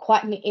be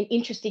quite an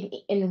interesting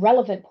and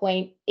relevant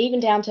point, even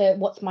down to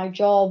what's my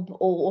job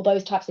or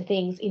those types of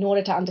things, in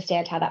order to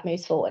understand how that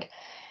moves forward.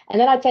 And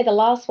then I'd say the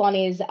last one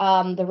is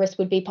the risk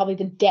would be probably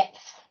the depth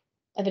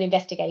of an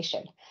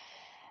investigation.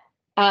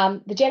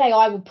 The Gen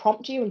AI will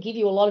prompt you and give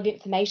you a lot of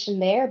information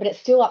there, but it's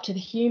still up to the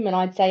human,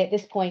 I'd say, at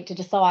this point to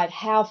decide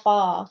how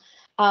far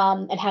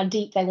and how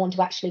deep they want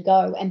to actually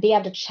go, and be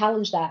able to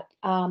challenge that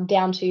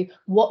down to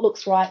what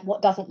looks right,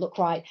 what doesn't look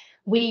right.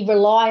 We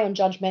rely on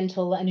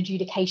judgmental and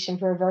adjudication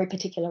for a very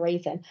particular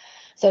reason.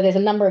 So there's a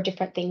number of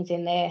different things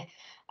in there.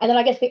 And then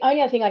I guess the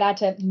only other thing I'd add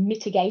to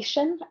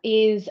mitigation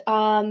is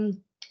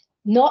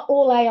not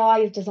all AI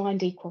is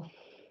designed equal.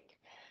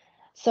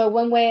 So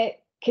when we're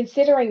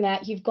considering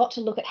that, you've got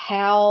to look at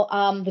how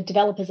the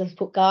developers have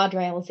put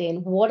guardrails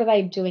in. What are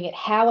they doing it?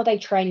 How are they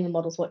training the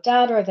models? What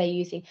data are they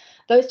using?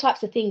 Those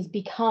types of things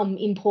become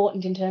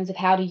important in terms of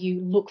how do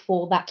you look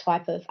for that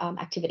type of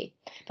activity.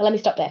 But let me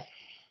stop there.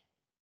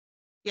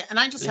 Yeah, and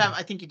I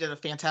think you did a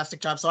fantastic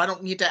job, so I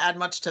don't need to add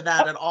much to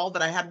that at all,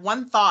 but I had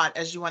one thought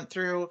as you went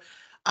through.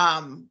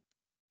 When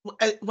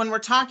we're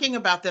talking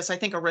about this, I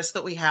think a risk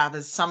that we have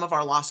is some of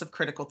our loss of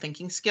critical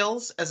thinking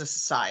skills as a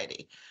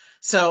society.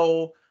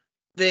 So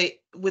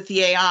with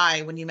the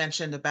AI, when you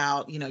mentioned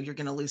about, you're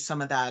going to lose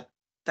some of that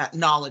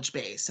knowledge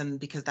base, and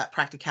because that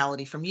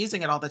practicality from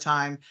using it all the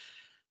time,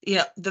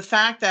 the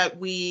fact that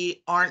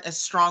we aren't as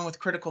strong with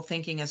critical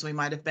thinking as we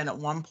might have been at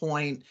one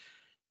point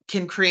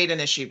can create an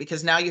issue,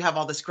 because now you have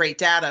all this great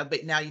data,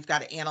 but now you've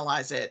got to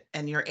analyze it,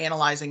 and you're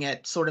analyzing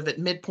it sort of at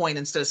midpoint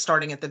instead of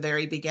starting at the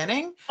very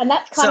beginning. And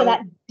that's kind of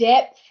that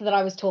depth that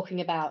I was talking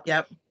about.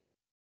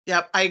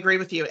 Yep, I agree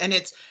with you.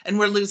 And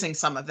we're losing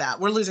some of that.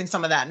 We're losing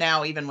some of that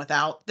now, even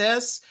without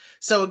this.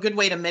 So a good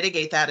way to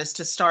mitigate that is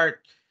to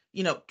start,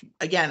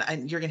 again,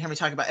 and you're going to hear me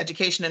talk about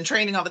education and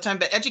training all the time,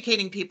 but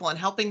educating people and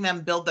helping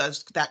them build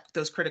those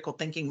critical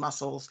thinking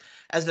muscles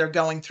as they're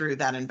going through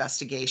that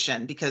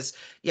investigation. Because,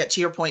 to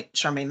your point,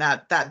 Charmaine,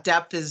 that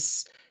depth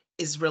is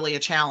really a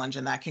challenge,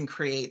 and that can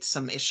create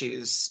some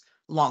issues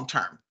long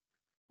term.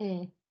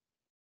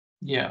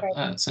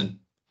 Yeah, so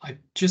I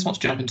just want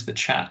to jump into the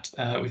chat.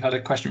 We've had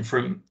a question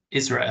from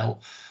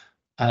Israel.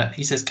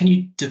 He says, can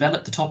you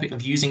develop the topic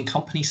of using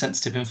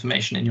company-sensitive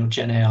information in your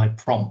Gen AI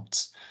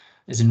prompts?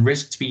 Is in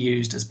risk to be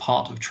used as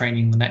part of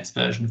training the next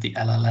version of the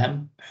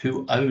LLM?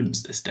 Who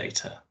owns this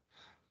data?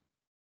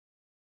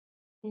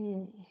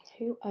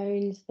 Who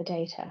owns the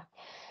data?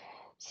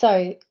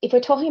 So if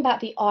we're talking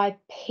about the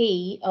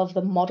IP of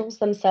the models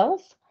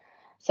themselves,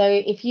 so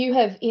if you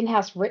have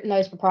in-house written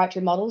those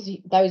proprietary models,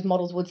 those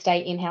models would stay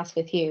in-house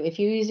with you. If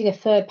you're using a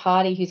third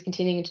party who's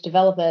continuing to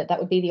develop it, that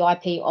would be the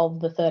IP of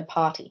the third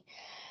party.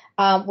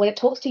 When it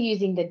talks to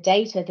using the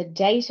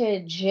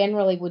data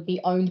generally would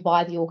be owned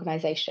by the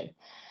organization.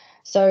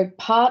 So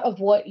part of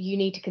what you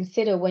need to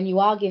consider when you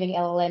are giving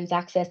LLMs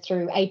access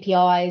through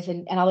APIs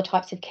and other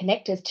types of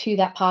connectors to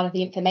that part of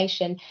the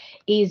information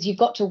is you've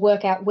got to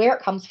work out where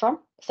it comes from.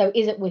 So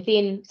is it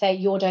within, say,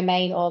 your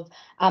domain of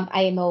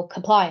AML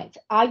compliance?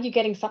 Are you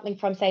getting something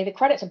from, say, the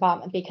credit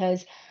department?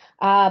 Because,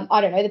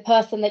 I don't know, the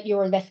person that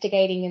you're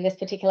investigating in this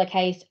particular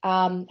case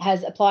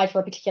has applied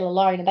for a particular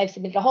loan, and they've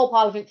submitted a whole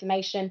pile of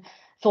information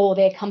for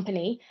their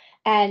company.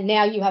 And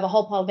now you have a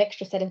whole pile of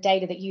extra set of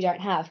data that you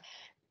don't have.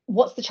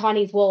 what's the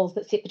Chinese walls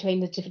that sit between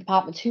the different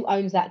departments? Who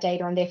owns that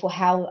data, and therefore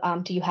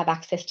how do you have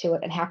access to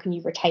it, and how can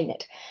you retain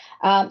it?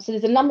 So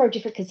there's a number of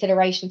different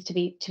considerations to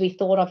be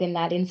thought of in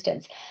that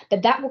instance.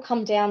 But that will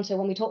come down to,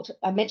 when we talked,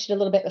 I mentioned a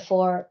little bit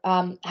before,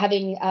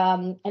 having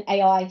an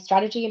AI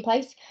strategy in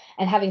place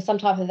and having some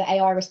type of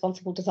AI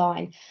responsible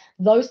design.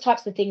 Those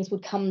types of things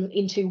would come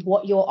into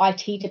what your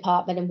IT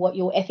department and what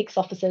your ethics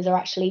officers are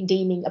actually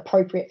deeming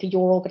appropriate for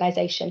your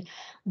organization.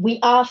 We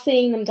are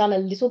seeing them done a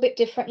little bit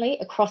differently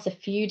across a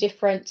few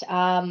different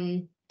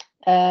banks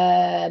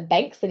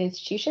and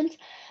institutions,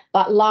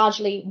 but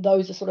largely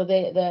those are sort of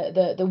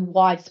the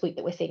wide sweep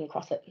that we're seeing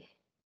across it.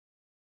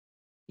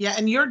 Yeah,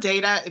 and your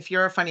data, if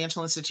you're a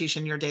financial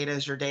institution, your data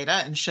is your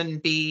data and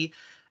shouldn't be,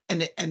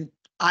 and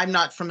I'm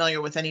not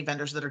familiar with any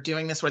vendors that are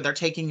doing this where they're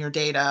taking your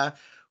data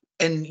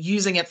and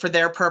using it for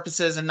their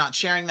purposes and not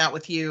sharing that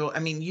with you. I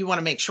mean, you want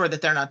to make sure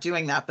that they're not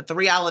doing that, but the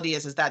reality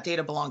is that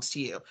data belongs to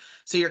you.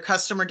 So your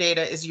customer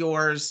data is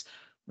yours,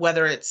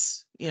 whether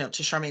it's,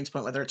 to Charmaine's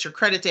point, whether it's your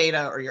credit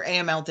data or your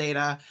AML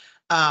data.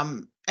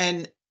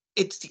 And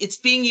it's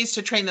being used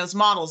to train those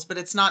models, but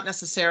it's not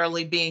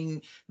necessarily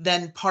being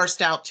then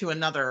parsed out to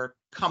another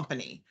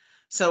company.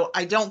 So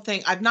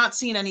I've not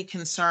seen any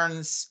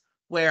concerns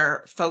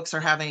where folks are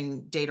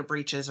having data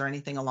breaches or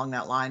anything along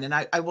that line. And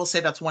I will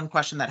say that's one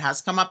question that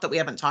has come up that we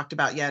haven't talked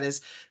about yet,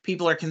 is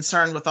people are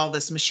concerned with all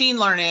this machine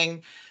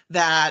learning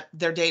that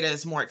their data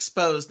is more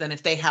exposed than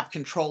if they have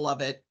control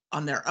of it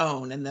on their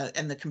own and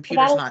the computer's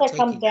not taking it. That also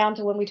comes down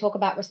to, when we talk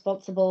about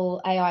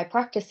responsible AI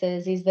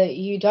practices, is that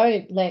you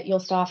don't let your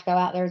staff go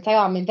out there and say, oh,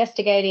 I'm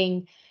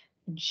investigating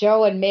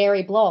Joe and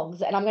Mary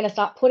blogs, and I'm going to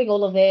start putting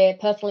all of their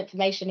personal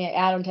information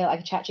out onto like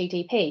a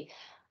ChatGPT.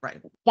 Right.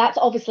 That's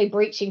obviously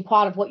breaching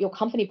part of what your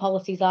company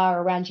policies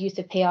are around use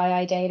of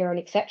PII data and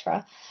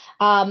etc.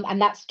 And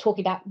that's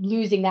talking about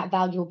losing that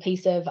valuable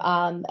piece of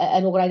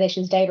an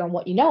organization's data and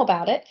what you know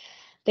about it.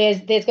 There's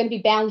going to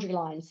be boundary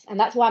lines, and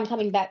that's why I'm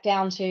coming back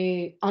down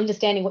to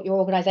understanding what your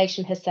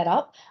organization has set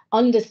up,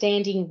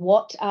 understanding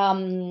what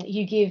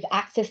you give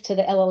access to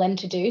the LLM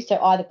to do, so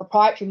either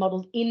proprietary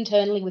models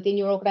internally within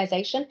your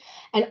organization,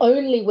 and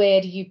only where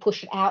do you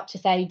push it out to,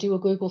 say, do a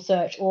Google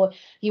search, or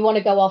you want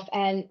to go off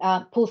and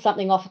pull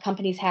something off a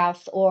company's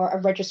house or a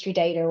registry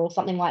data or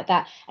something like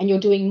that, and you're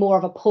doing more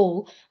of a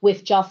pull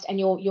with just, and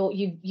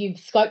you've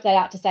scoped that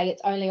out to say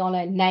it's only on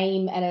a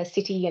name and a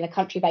city and a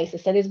country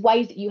basis. So there's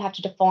ways that you have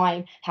to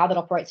define how that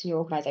operates in your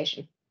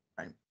organization.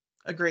 Right.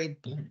 Agreed.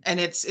 And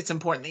it's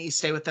important that you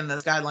stay within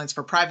those guidelines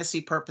for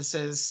privacy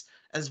purposes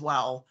as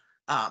well.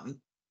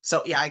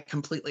 So yeah, I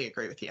completely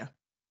agree with you.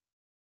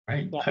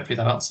 Right. Yeah. Hopefully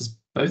that answers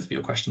both of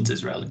your questions,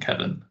 Israel and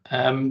Kevin.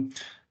 And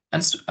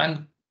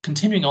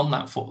continuing on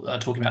that, for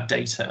talking about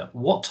data,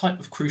 what type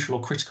of crucial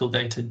or critical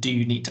data do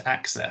you need to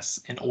access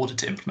in order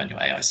to implement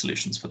your AI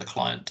solutions for the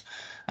client?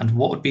 And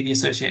what would be the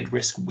associated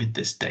risk with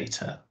this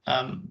data?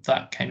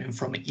 That came in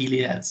from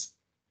Elias.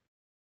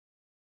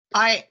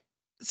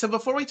 So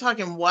before we talk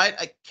in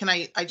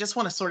I just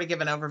want to sort of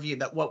give an overview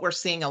that what we're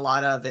seeing a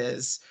lot of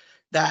is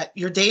that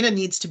your data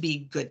needs to be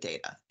good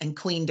data and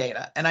clean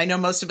data. And I know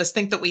most of us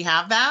think that we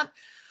have that,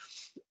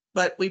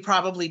 but we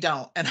probably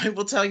don't. And I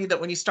will tell you that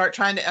when you start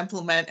trying to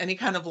implement any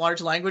kind of large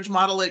language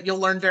model, you'll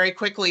learn very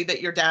quickly that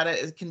your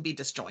data can be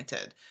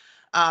disjointed.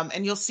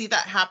 And you'll see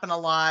that happen a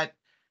lot,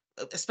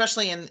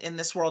 especially in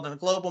this world, in a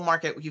global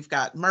market. You've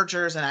got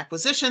mergers and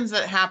acquisitions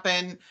that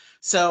happen.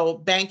 So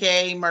Bank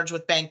A merged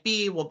with Bank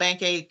B. Well,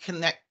 Bank A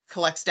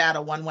collects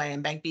data one way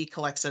and Bank B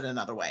collects it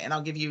another way. And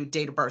I'll give you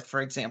date of birth,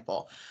 for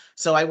example.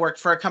 So I worked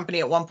for a company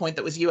at one point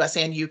that was US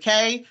and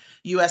UK.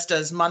 US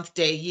does month,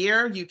 day,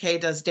 year. UK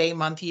does day,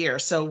 month, year.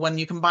 So when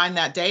you combine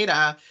that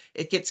data,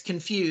 it gets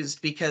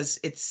confused because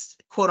it's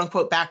quote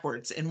unquote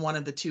backwards in one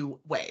of the two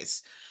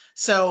ways.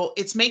 So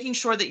it's making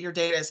sure that your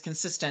data is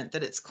consistent,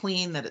 that it's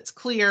clean, that it's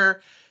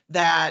clear,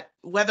 that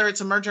whether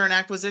it's a merger and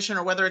acquisition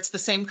or whether it's the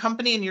same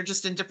company and you're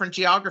just in different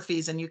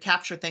geographies and you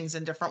capture things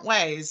in different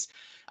ways,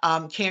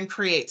 can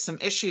create some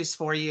issues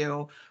for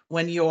you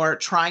when you're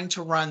trying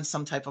to run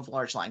some type of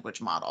large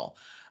language model.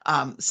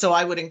 So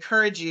I would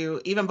encourage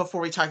you, even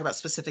before we talk about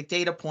specific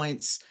data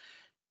points,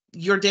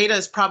 your data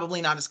is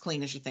probably not as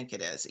clean as you think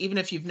it is. Even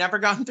if you've never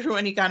gone through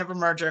any kind of a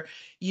merger,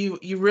 you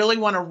really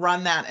want to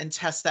run that and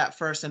test that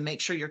first and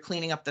make sure you're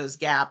cleaning up those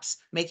gaps,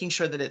 making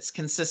sure that it's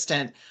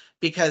consistent,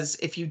 because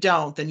if you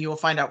don't, then you will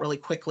find out really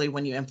quickly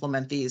when you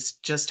implement these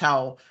just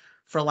how,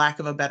 for lack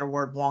of a better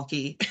word,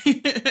 wonky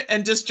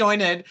and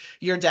disjointed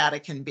your data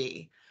can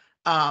be.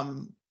 I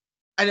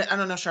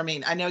don't know,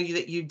 Charmaine, I know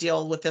that you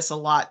deal with this a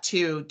lot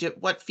too.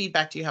 What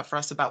feedback do you have for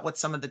us about what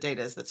some of the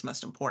data is that's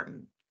most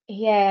important?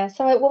 Yeah,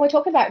 so when we're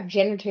talking about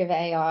generative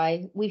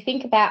AI, we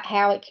think about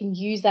how it can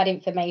use that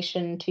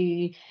information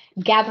to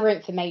gather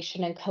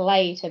information and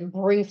collate and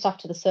bring stuff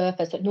to the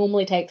surface that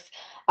normally takes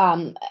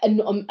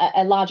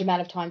a large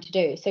amount of time to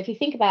do. So if you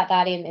think about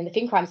that in the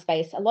FinCrime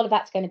space, a lot of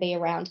that's going to be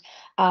around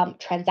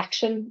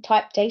transaction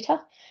type data.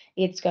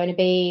 It's going to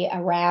be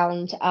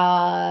around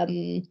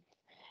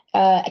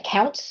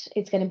account.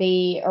 It's going to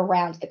be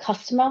around the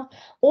customer,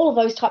 all of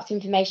those types of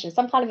information,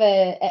 some kind of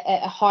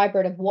a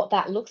hybrid of what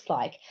that looks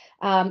like,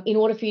 in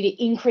order for you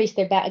to increase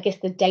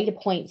the data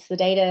points, the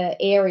data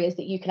areas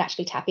that you can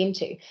actually tap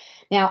into.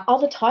 Now,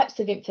 other types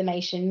of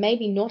information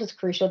maybe not as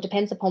crucial,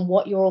 depends upon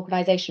what your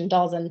organization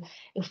does. And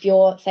if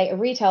you're, say, a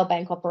retail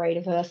bank operator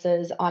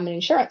versus I'm an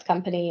insurance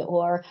company,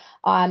 or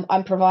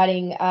I'm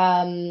providing,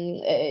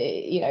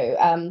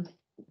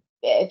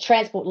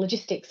 transport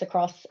logistics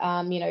across,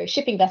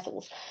 shipping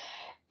vessels.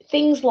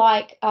 Things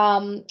like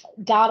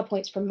data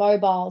points from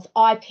mobiles,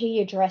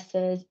 IP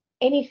addresses,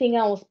 anything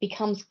else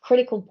becomes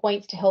critical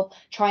points to help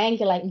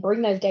triangulate and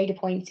bring those data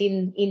points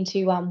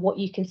into what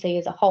you can see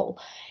as a whole.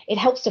 It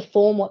helps to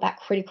form what that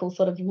critical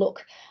sort of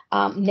look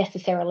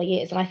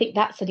necessarily is. And I think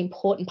that's an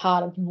important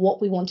part of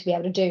what we want to be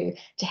able to do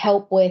to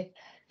help with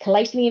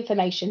collating the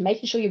information,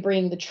 making sure you're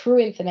bringing the true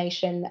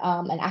information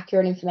and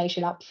accurate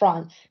information up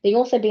front, being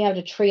able to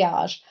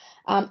triage,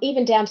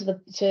 even down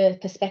to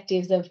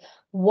perspectives of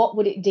what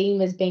would it deem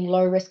as being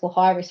low risk or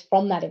high risk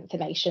from that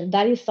information.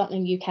 That is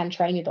something you can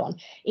train it on.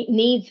 It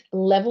needs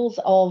levels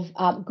of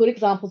good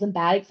examples and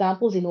bad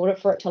examples in order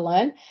for it to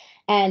learn,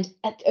 and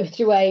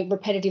through a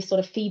repetitive sort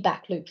of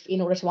feedback loop in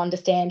order to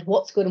understand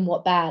what's good and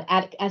what bad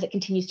as it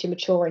continues to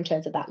mature in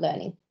terms of that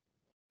learning.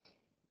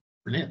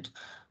 Brilliant.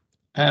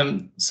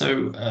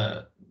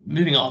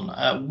 Moving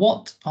on,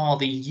 what are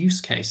the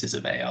use cases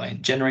of AI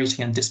in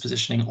generating and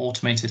dispositioning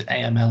automated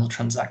AML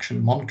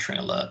transaction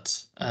monitoring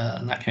alerts?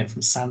 And that came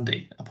from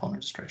Sandy upon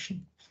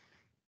registration.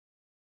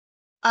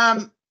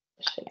 Go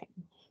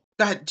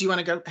ahead. Do you want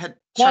to go ahead?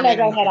 No,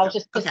 go ahead. I'll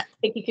just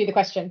think you through the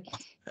question.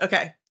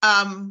 Okay.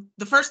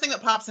 The first thing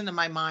that pops into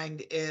my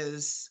mind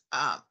is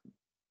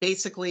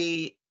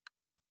basically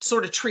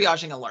sort of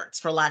triaging alerts,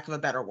 for lack of a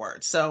better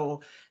word.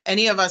 So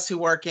any of us who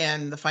work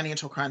in the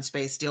financial crime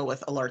space deal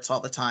with alerts all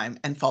the time,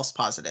 and false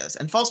positives.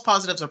 And false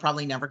positives are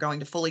probably never going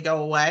to fully go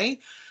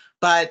away,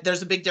 but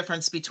there's a big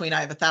difference between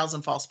I have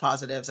 1,000 false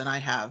positives and I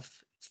have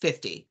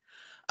 50.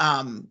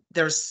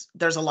 There's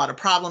a lot of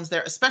problems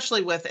there,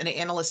 especially with an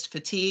analyst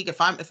fatigue.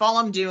 If all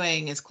I'm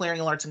doing is clearing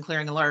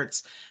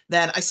alerts,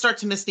 then I start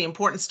to miss the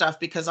important stuff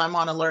because I'm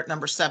on alert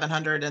number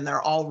 700 and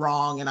they're all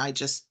wrong, and I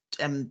just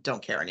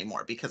don't care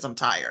anymore because I'm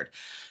tired.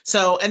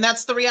 So, and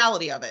that's the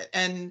reality of it.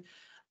 And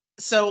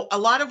so a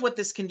lot of what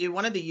this can do,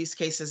 one of the use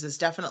cases is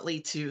definitely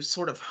to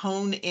sort of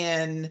hone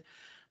in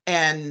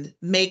and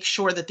make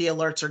sure that the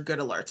alerts are good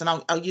alerts.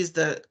 And I'll use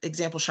the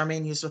example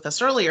Charmaine used with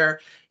us earlier,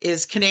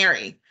 is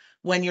Canary,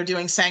 when you're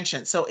doing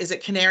sanctions. So is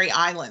it Canary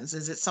Islands?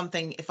 Is it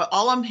something, if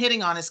all I'm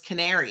hitting on is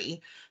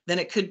Canary, then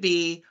it could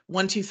be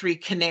 123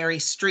 Canary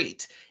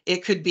Street.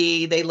 It could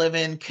be they live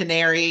in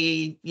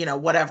Canary,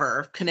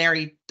 whatever,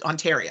 Canary,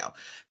 Ontario.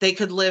 They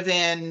could live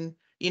in,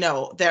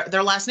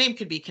 their last name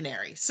could be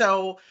Canary.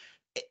 So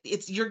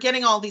you're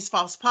getting all these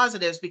false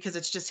positives because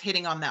it's just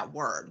hitting on that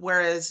word.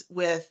 Whereas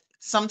with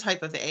some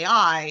type of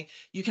AI,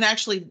 you can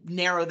actually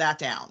narrow that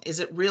down. Is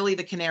it really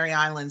the Canary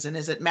Islands? And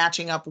is it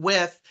matching up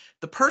with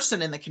the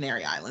person in the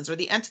Canary Islands or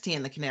the entity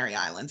in the Canary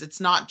Islands? It's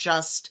not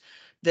just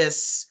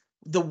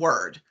the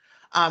word,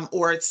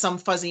 or it's some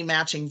fuzzy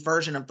matching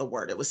version of the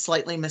word. It was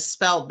slightly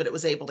misspelled, but it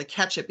was able to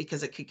catch it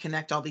because it could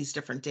connect all these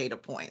different data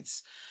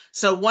points.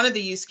 So one of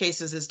the use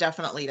cases is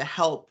definitely to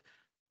help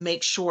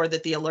make sure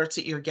that the alerts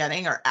that you're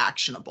getting are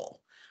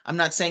actionable. I'm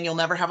not saying you'll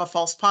never have a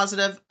false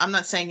positive. I'm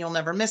not saying you'll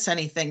never miss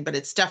anything, but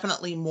it's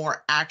definitely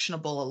more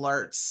actionable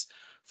alerts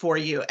for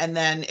you. And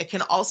then it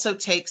can also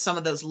take some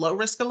of those low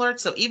risk alerts.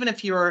 So even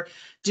if you're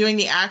doing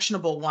the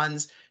actionable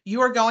ones, you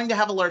are going to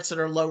have alerts that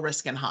are low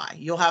risk and high.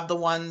 You'll have the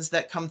ones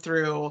that come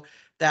through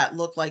that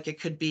look like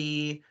it could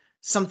be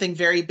something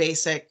very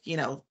basic,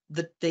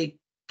 that they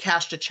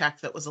cashed a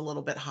check that was a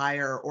little bit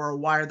higher, or a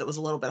wire that was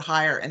a little bit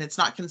higher, and it's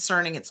not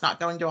concerning. It's not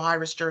going to a high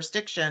risk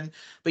jurisdiction,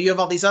 but you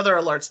have all these other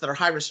alerts that are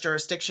high risk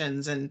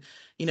jurisdictions and,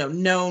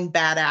 known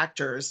bad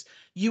actors.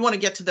 You want to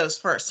get to those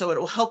first. So it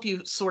will help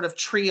you sort of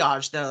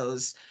triage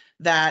those,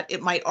 that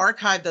it might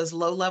archive those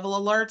low level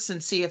alerts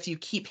and see if you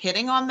keep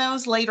hitting on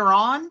those later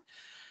on.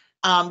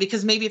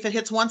 Because maybe if it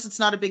hits once, it's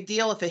not a big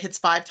deal. If it hits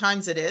 5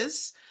 times, it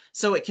is.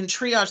 So it can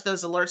triage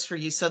those alerts for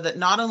you so that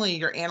not only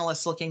your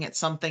analysts looking at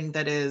something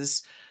that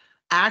is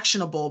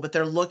actionable, but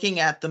they're looking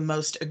at the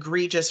most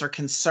egregious or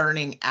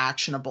concerning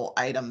actionable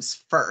items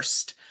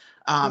first.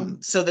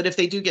 So that if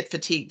they do get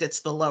fatigued,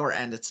 it's the lower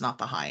end, it's not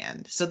the high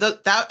end. So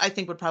that I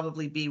think would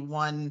probably be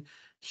one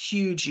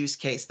huge use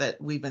case that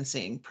we've been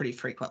seeing pretty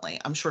frequently.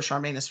 I'm sure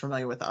Charmaine is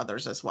familiar with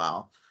others as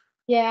well.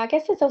 Yeah, I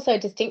guess there's also a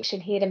distinction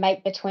here to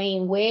make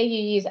between where you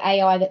use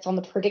AI that's on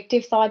the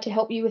predictive side to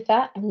help you with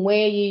that, and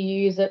where you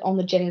use it on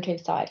the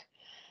generative side.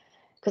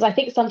 Because I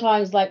think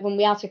sometimes, like, when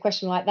we ask a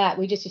question like that,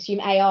 we just assume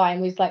AI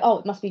and we're like, oh,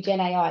 it must be Gen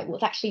AI. Well,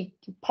 it's actually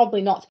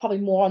probably not. It's probably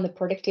more on the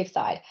predictive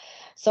side.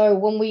 So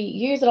when we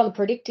use it on the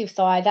predictive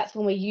side, that's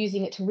when we're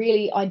using it to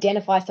really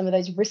identify some of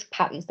those risk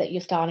patterns that you're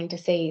starting to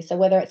see. So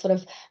whether it's sort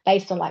of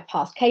based on like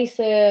past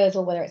cases,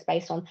 or whether it's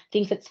based on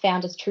things that's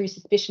found as true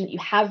suspicion that you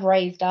have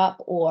raised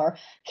up, or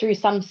through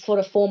some sort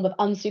of form of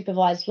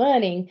unsupervised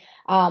learning,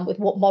 with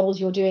what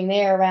models you're doing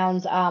there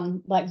around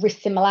like risk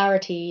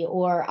similarity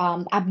or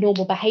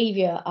abnormal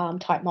behavior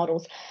type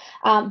models.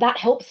 That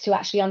helps to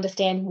actually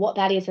understand what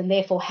that is, and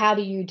therefore how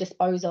do you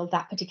dispose of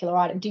that particular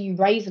item? Do you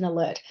raise an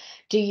alert?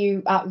 Do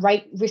you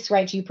rate risk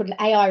range? Do you put an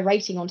AI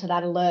rating onto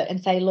that alert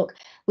and say, look,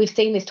 we've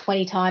seen this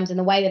 20 times and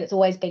the way that it's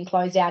always been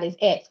closed out is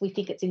X. We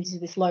think it's into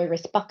this low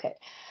risk bucket.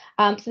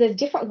 So there's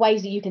different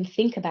ways that you can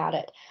think about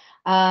it.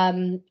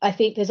 I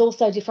think there's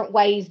also different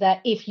ways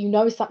that if you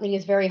know something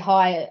is very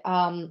high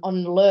on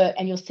an alert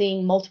and you're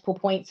seeing multiple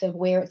points of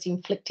where it's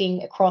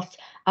inflicting across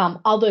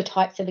other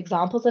types of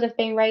examples that have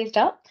been raised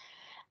up,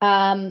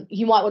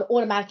 you might want to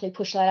automatically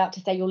push that out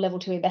to say your level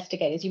 2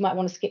 investigators. You might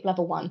want to skip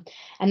level 1.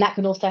 And that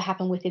can also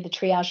happen within the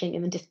triaging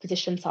and the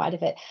disposition side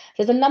of it.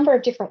 There's a number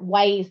of different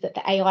ways that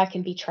the AI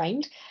can be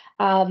trained.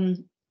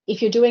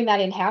 If you're doing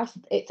that in-house,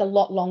 it's a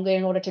lot longer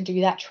in order to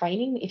do that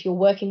training. If you're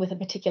working with a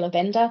particular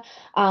vendor,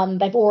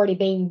 they've already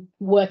been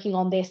working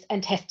on this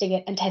and testing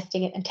it and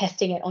testing it and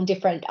testing it on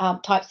different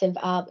types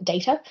of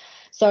data.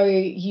 So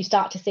you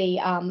start to see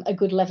a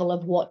good level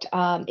of what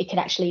it can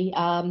actually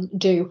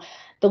do.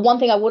 The one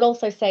thing I would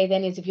also say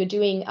then is if you're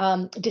doing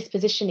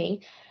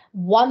dispositioning,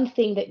 one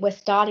thing that we're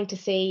starting to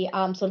see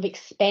sort of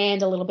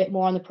expand a little bit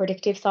more on the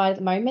predictive side at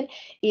the moment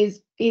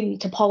is in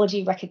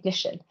topology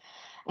recognition.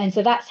 And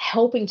so that's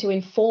helping to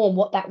inform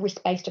what that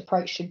risk-based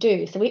approach should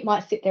do. So it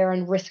might sit there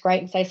and risk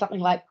rate and say something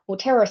like, well,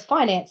 terrorist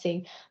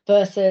financing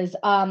versus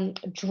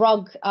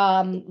drug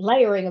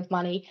layering of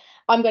money.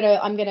 I'm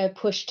gonna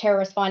push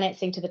terrorist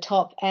financing to the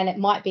top, and it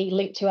might be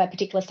linked to a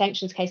particular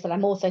sanctions case that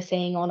I'm also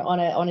seeing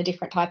on a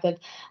different type of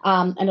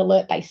an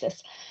alert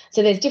basis.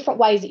 So there's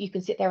different ways that you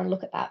can sit there and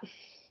look at that.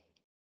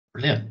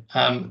 Brilliant.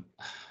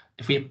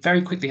 If we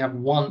very quickly have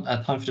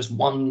time for just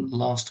one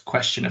last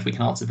question, if we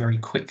can answer very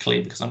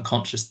quickly, because I'm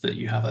conscious that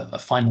you have a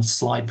final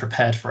slide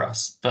prepared for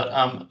us. But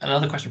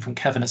another question from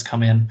Kevin has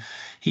come in.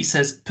 He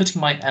says, putting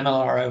my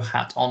MLRO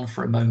hat on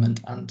for a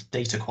moment and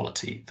data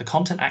quality, the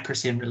content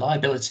accuracy and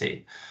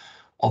reliability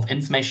of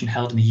information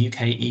held in the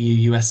UK,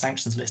 EU, US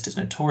sanctions list is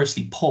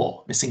notoriously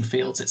poor. Missing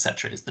fields,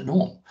 etc. is the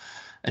norm.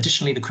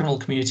 Additionally, the criminal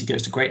community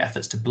goes to great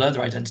efforts to blur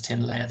their identity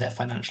and layer their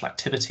financial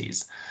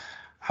activities.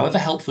 However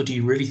helpful do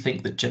you really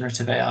think that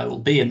generative AI will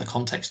be in the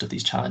context of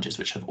these challenges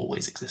which have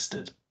always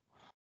existed?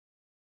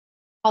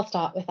 I'll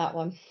start with that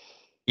one.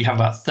 You have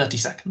about 30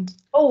 seconds.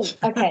 Oh,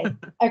 okay.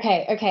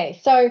 Okay.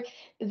 So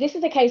this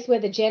is a case where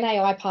the Gen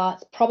AI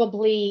part's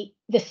probably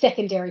the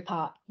secondary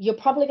part. You're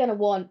probably going to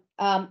want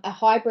a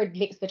hybrid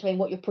mix between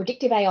what your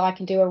predictive AI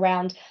can do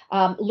around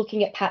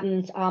looking at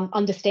patterns,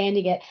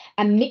 understanding it,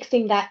 and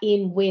mixing that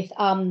in with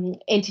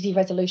entity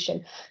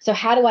resolution. So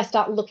how do I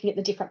start looking at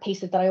the different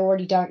pieces that I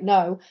already don't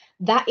know?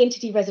 That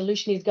entity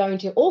resolution is going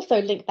to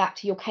also link back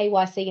to your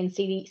KYC and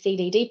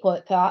CDD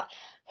part.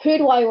 Who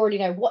do I already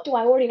know? What do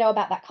I already know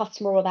about that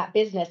customer or that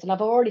business? And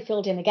I've already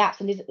filled in the gaps.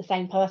 And is it the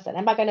same person?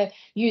 Am I going to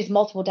use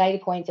multiple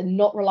data points and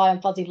not rely on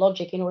fuzzy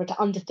logic in order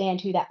to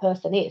understand who that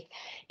person is?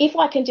 If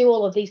I can do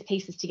all of these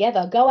pieces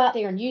together, go out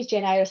there and use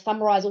Gen AI to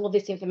summarize all of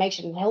this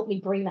information and help me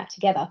bring that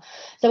together.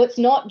 So it's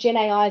not Gen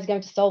AI is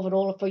going to solve it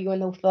all for you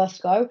in the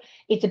first go.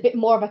 It's a bit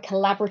more of a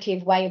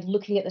collaborative way of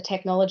looking at the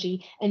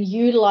technology and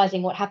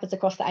utilizing what happens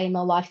across the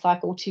AML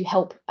lifecycle to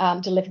help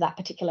deliver that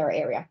particular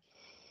area.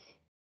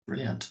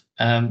 Brilliant.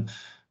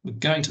 We're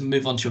going to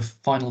move on to your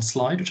final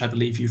slide, which I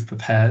believe you've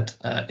prepared.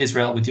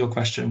 Israel, with your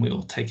question, we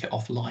will take it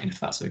offline if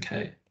that's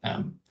okay.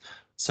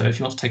 So if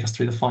you want to take us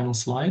through the final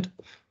slide.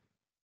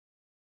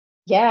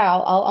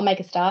 Yeah, I'll make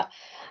a start.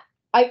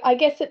 I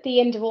guess at the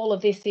end of all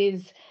of this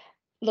is,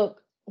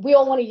 look, we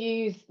all want to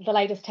use the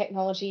latest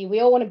technology.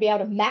 We all want to be able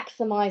to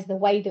maximize the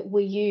way that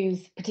we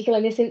use,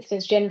 particularly in this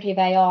instance, generative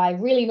AI,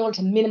 really in order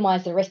to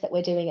minimize the risk that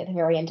we're doing at the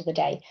very end of the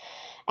day.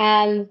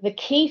 And the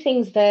key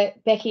things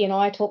that Becky and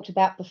I talked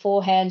about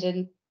beforehand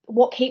and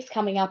what keeps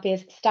coming up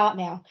is start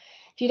now.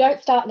 If you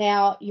don't start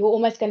now, you're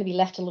almost going to be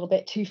left a little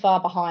bit too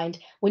far behind.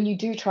 When you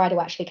do try to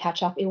actually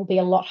catch up, it will be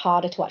a lot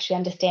harder to actually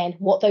understand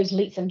what those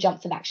leaps and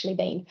jumps have actually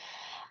been.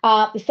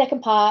 The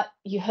second part,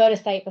 you heard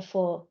us say it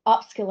before,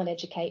 upskill and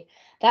educate.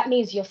 That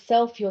means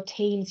yourself, your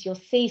teams, your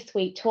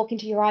C-suite, talking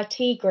to your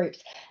IT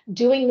groups,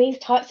 doing these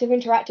types of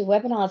interactive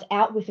webinars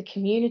out with the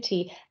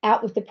community,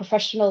 out with the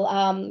professional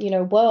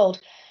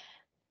world.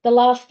 The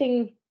last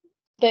thing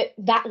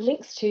that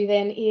links to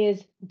then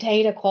is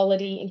data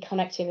quality and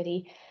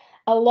connectivity.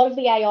 A lot of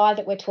the AI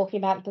that we're talking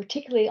about,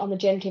 particularly on the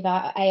generative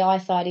AI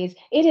side, it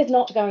is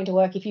not going to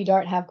work if you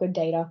don't have good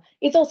data.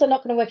 It's also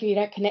not going to work if you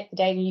don't connect the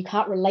data and you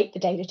can't relate the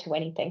data to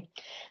anything.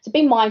 So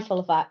be mindful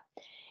of that.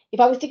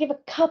 If I was to give a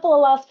couple of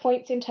last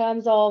points in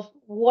terms of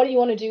what do you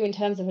want to do in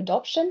terms of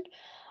adoption,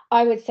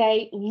 I would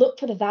say look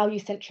for the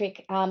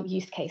value-centric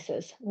use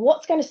cases.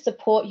 What's going to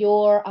support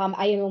your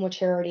AML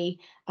maturity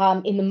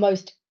in the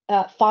most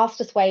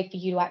fastest way for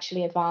you to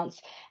actually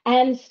advance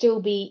and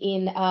still be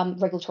in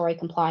regulatory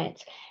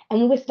compliance.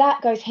 And with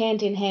that goes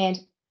hand in hand,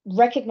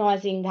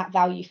 recognizing that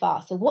value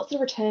fast. So what's the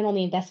return on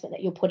the investment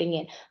that you're putting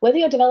in? Whether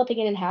you're developing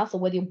it in-house or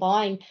whether you're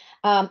buying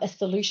a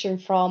solution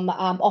from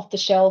off the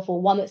shelf,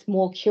 or one that's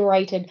more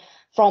curated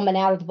from and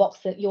out of the box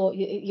that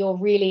you're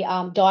really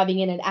diving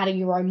in and adding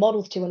your own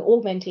models to and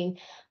augmenting,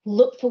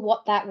 look for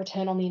what that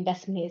return on the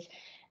investment is.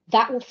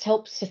 That will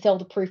help to sell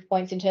the proof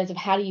points in terms of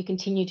how do you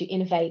continue to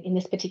innovate in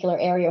this particular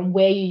area and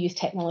where you use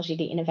technology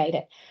to innovate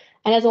it.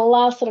 And as a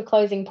last sort of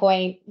closing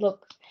point,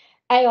 look,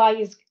 AI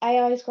is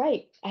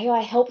great.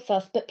 AI helps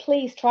us, but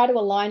please try to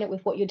align it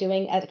with what you're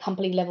doing at a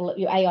company level at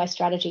your AI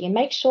strategy, and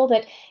make sure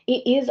that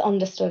it is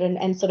understood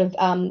and sort of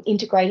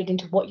integrated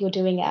into what you're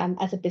doing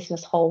as a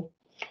business whole.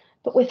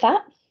 But with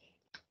that,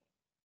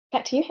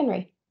 back to you,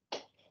 Henry.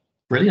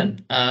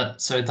 Brilliant.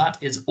 So that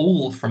is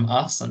all from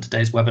us on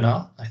today's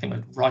webinar. I think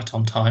we're right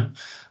on time.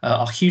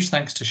 Our huge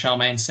thanks to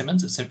Charmaine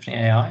Simmons at Symphony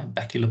AI and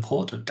Becky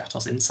Laporte of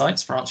Datos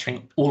Insights for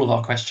answering all of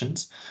our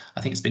questions.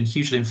 I think it's been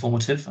hugely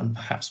informative, and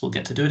perhaps we'll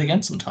get to do it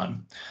again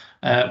sometime.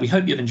 We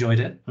hope you've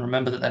enjoyed it, and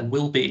remember that there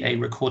will be a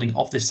recording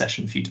of this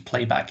session for you to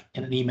play back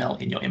in an email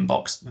in your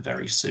inbox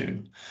very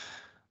soon.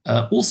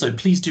 Also,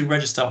 please do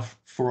register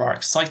for our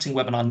exciting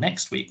webinar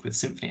next week with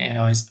Symphony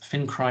AI's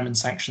FinCrime and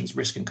Sanctions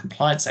Risk and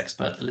Compliance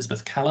expert,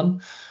 Elizabeth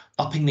Callan,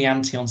 upping the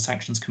ante on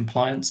sanctions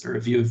compliance, a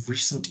review of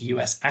recent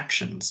US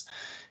actions.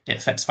 It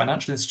affects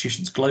financial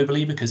institutions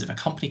globally because if a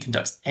company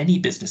conducts any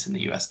business in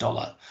the US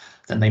dollar,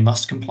 then they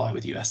must comply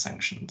with US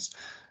sanctions.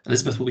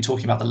 Elizabeth will be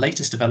talking about the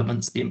latest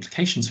developments, the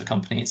implications for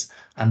companies,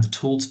 and the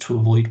tools to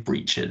avoid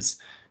breaches.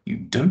 You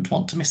don't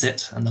want to miss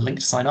it, and the link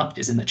to sign up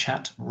is in the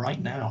chat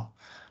right now.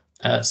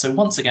 So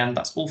once again,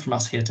 that's all from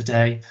us here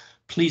today.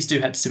 Please do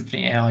head to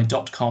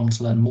symphonyai.com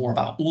to learn more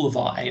about all of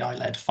our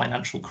AI-led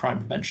financial crime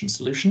prevention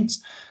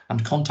solutions,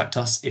 and contact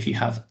us if you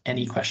have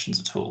any questions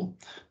at all.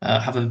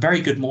 Have a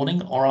very good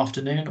morning or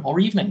afternoon or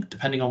evening,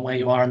 depending on where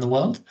you are in the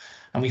world,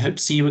 and we hope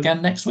to see you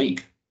again next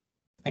week.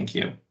 Thank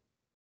you.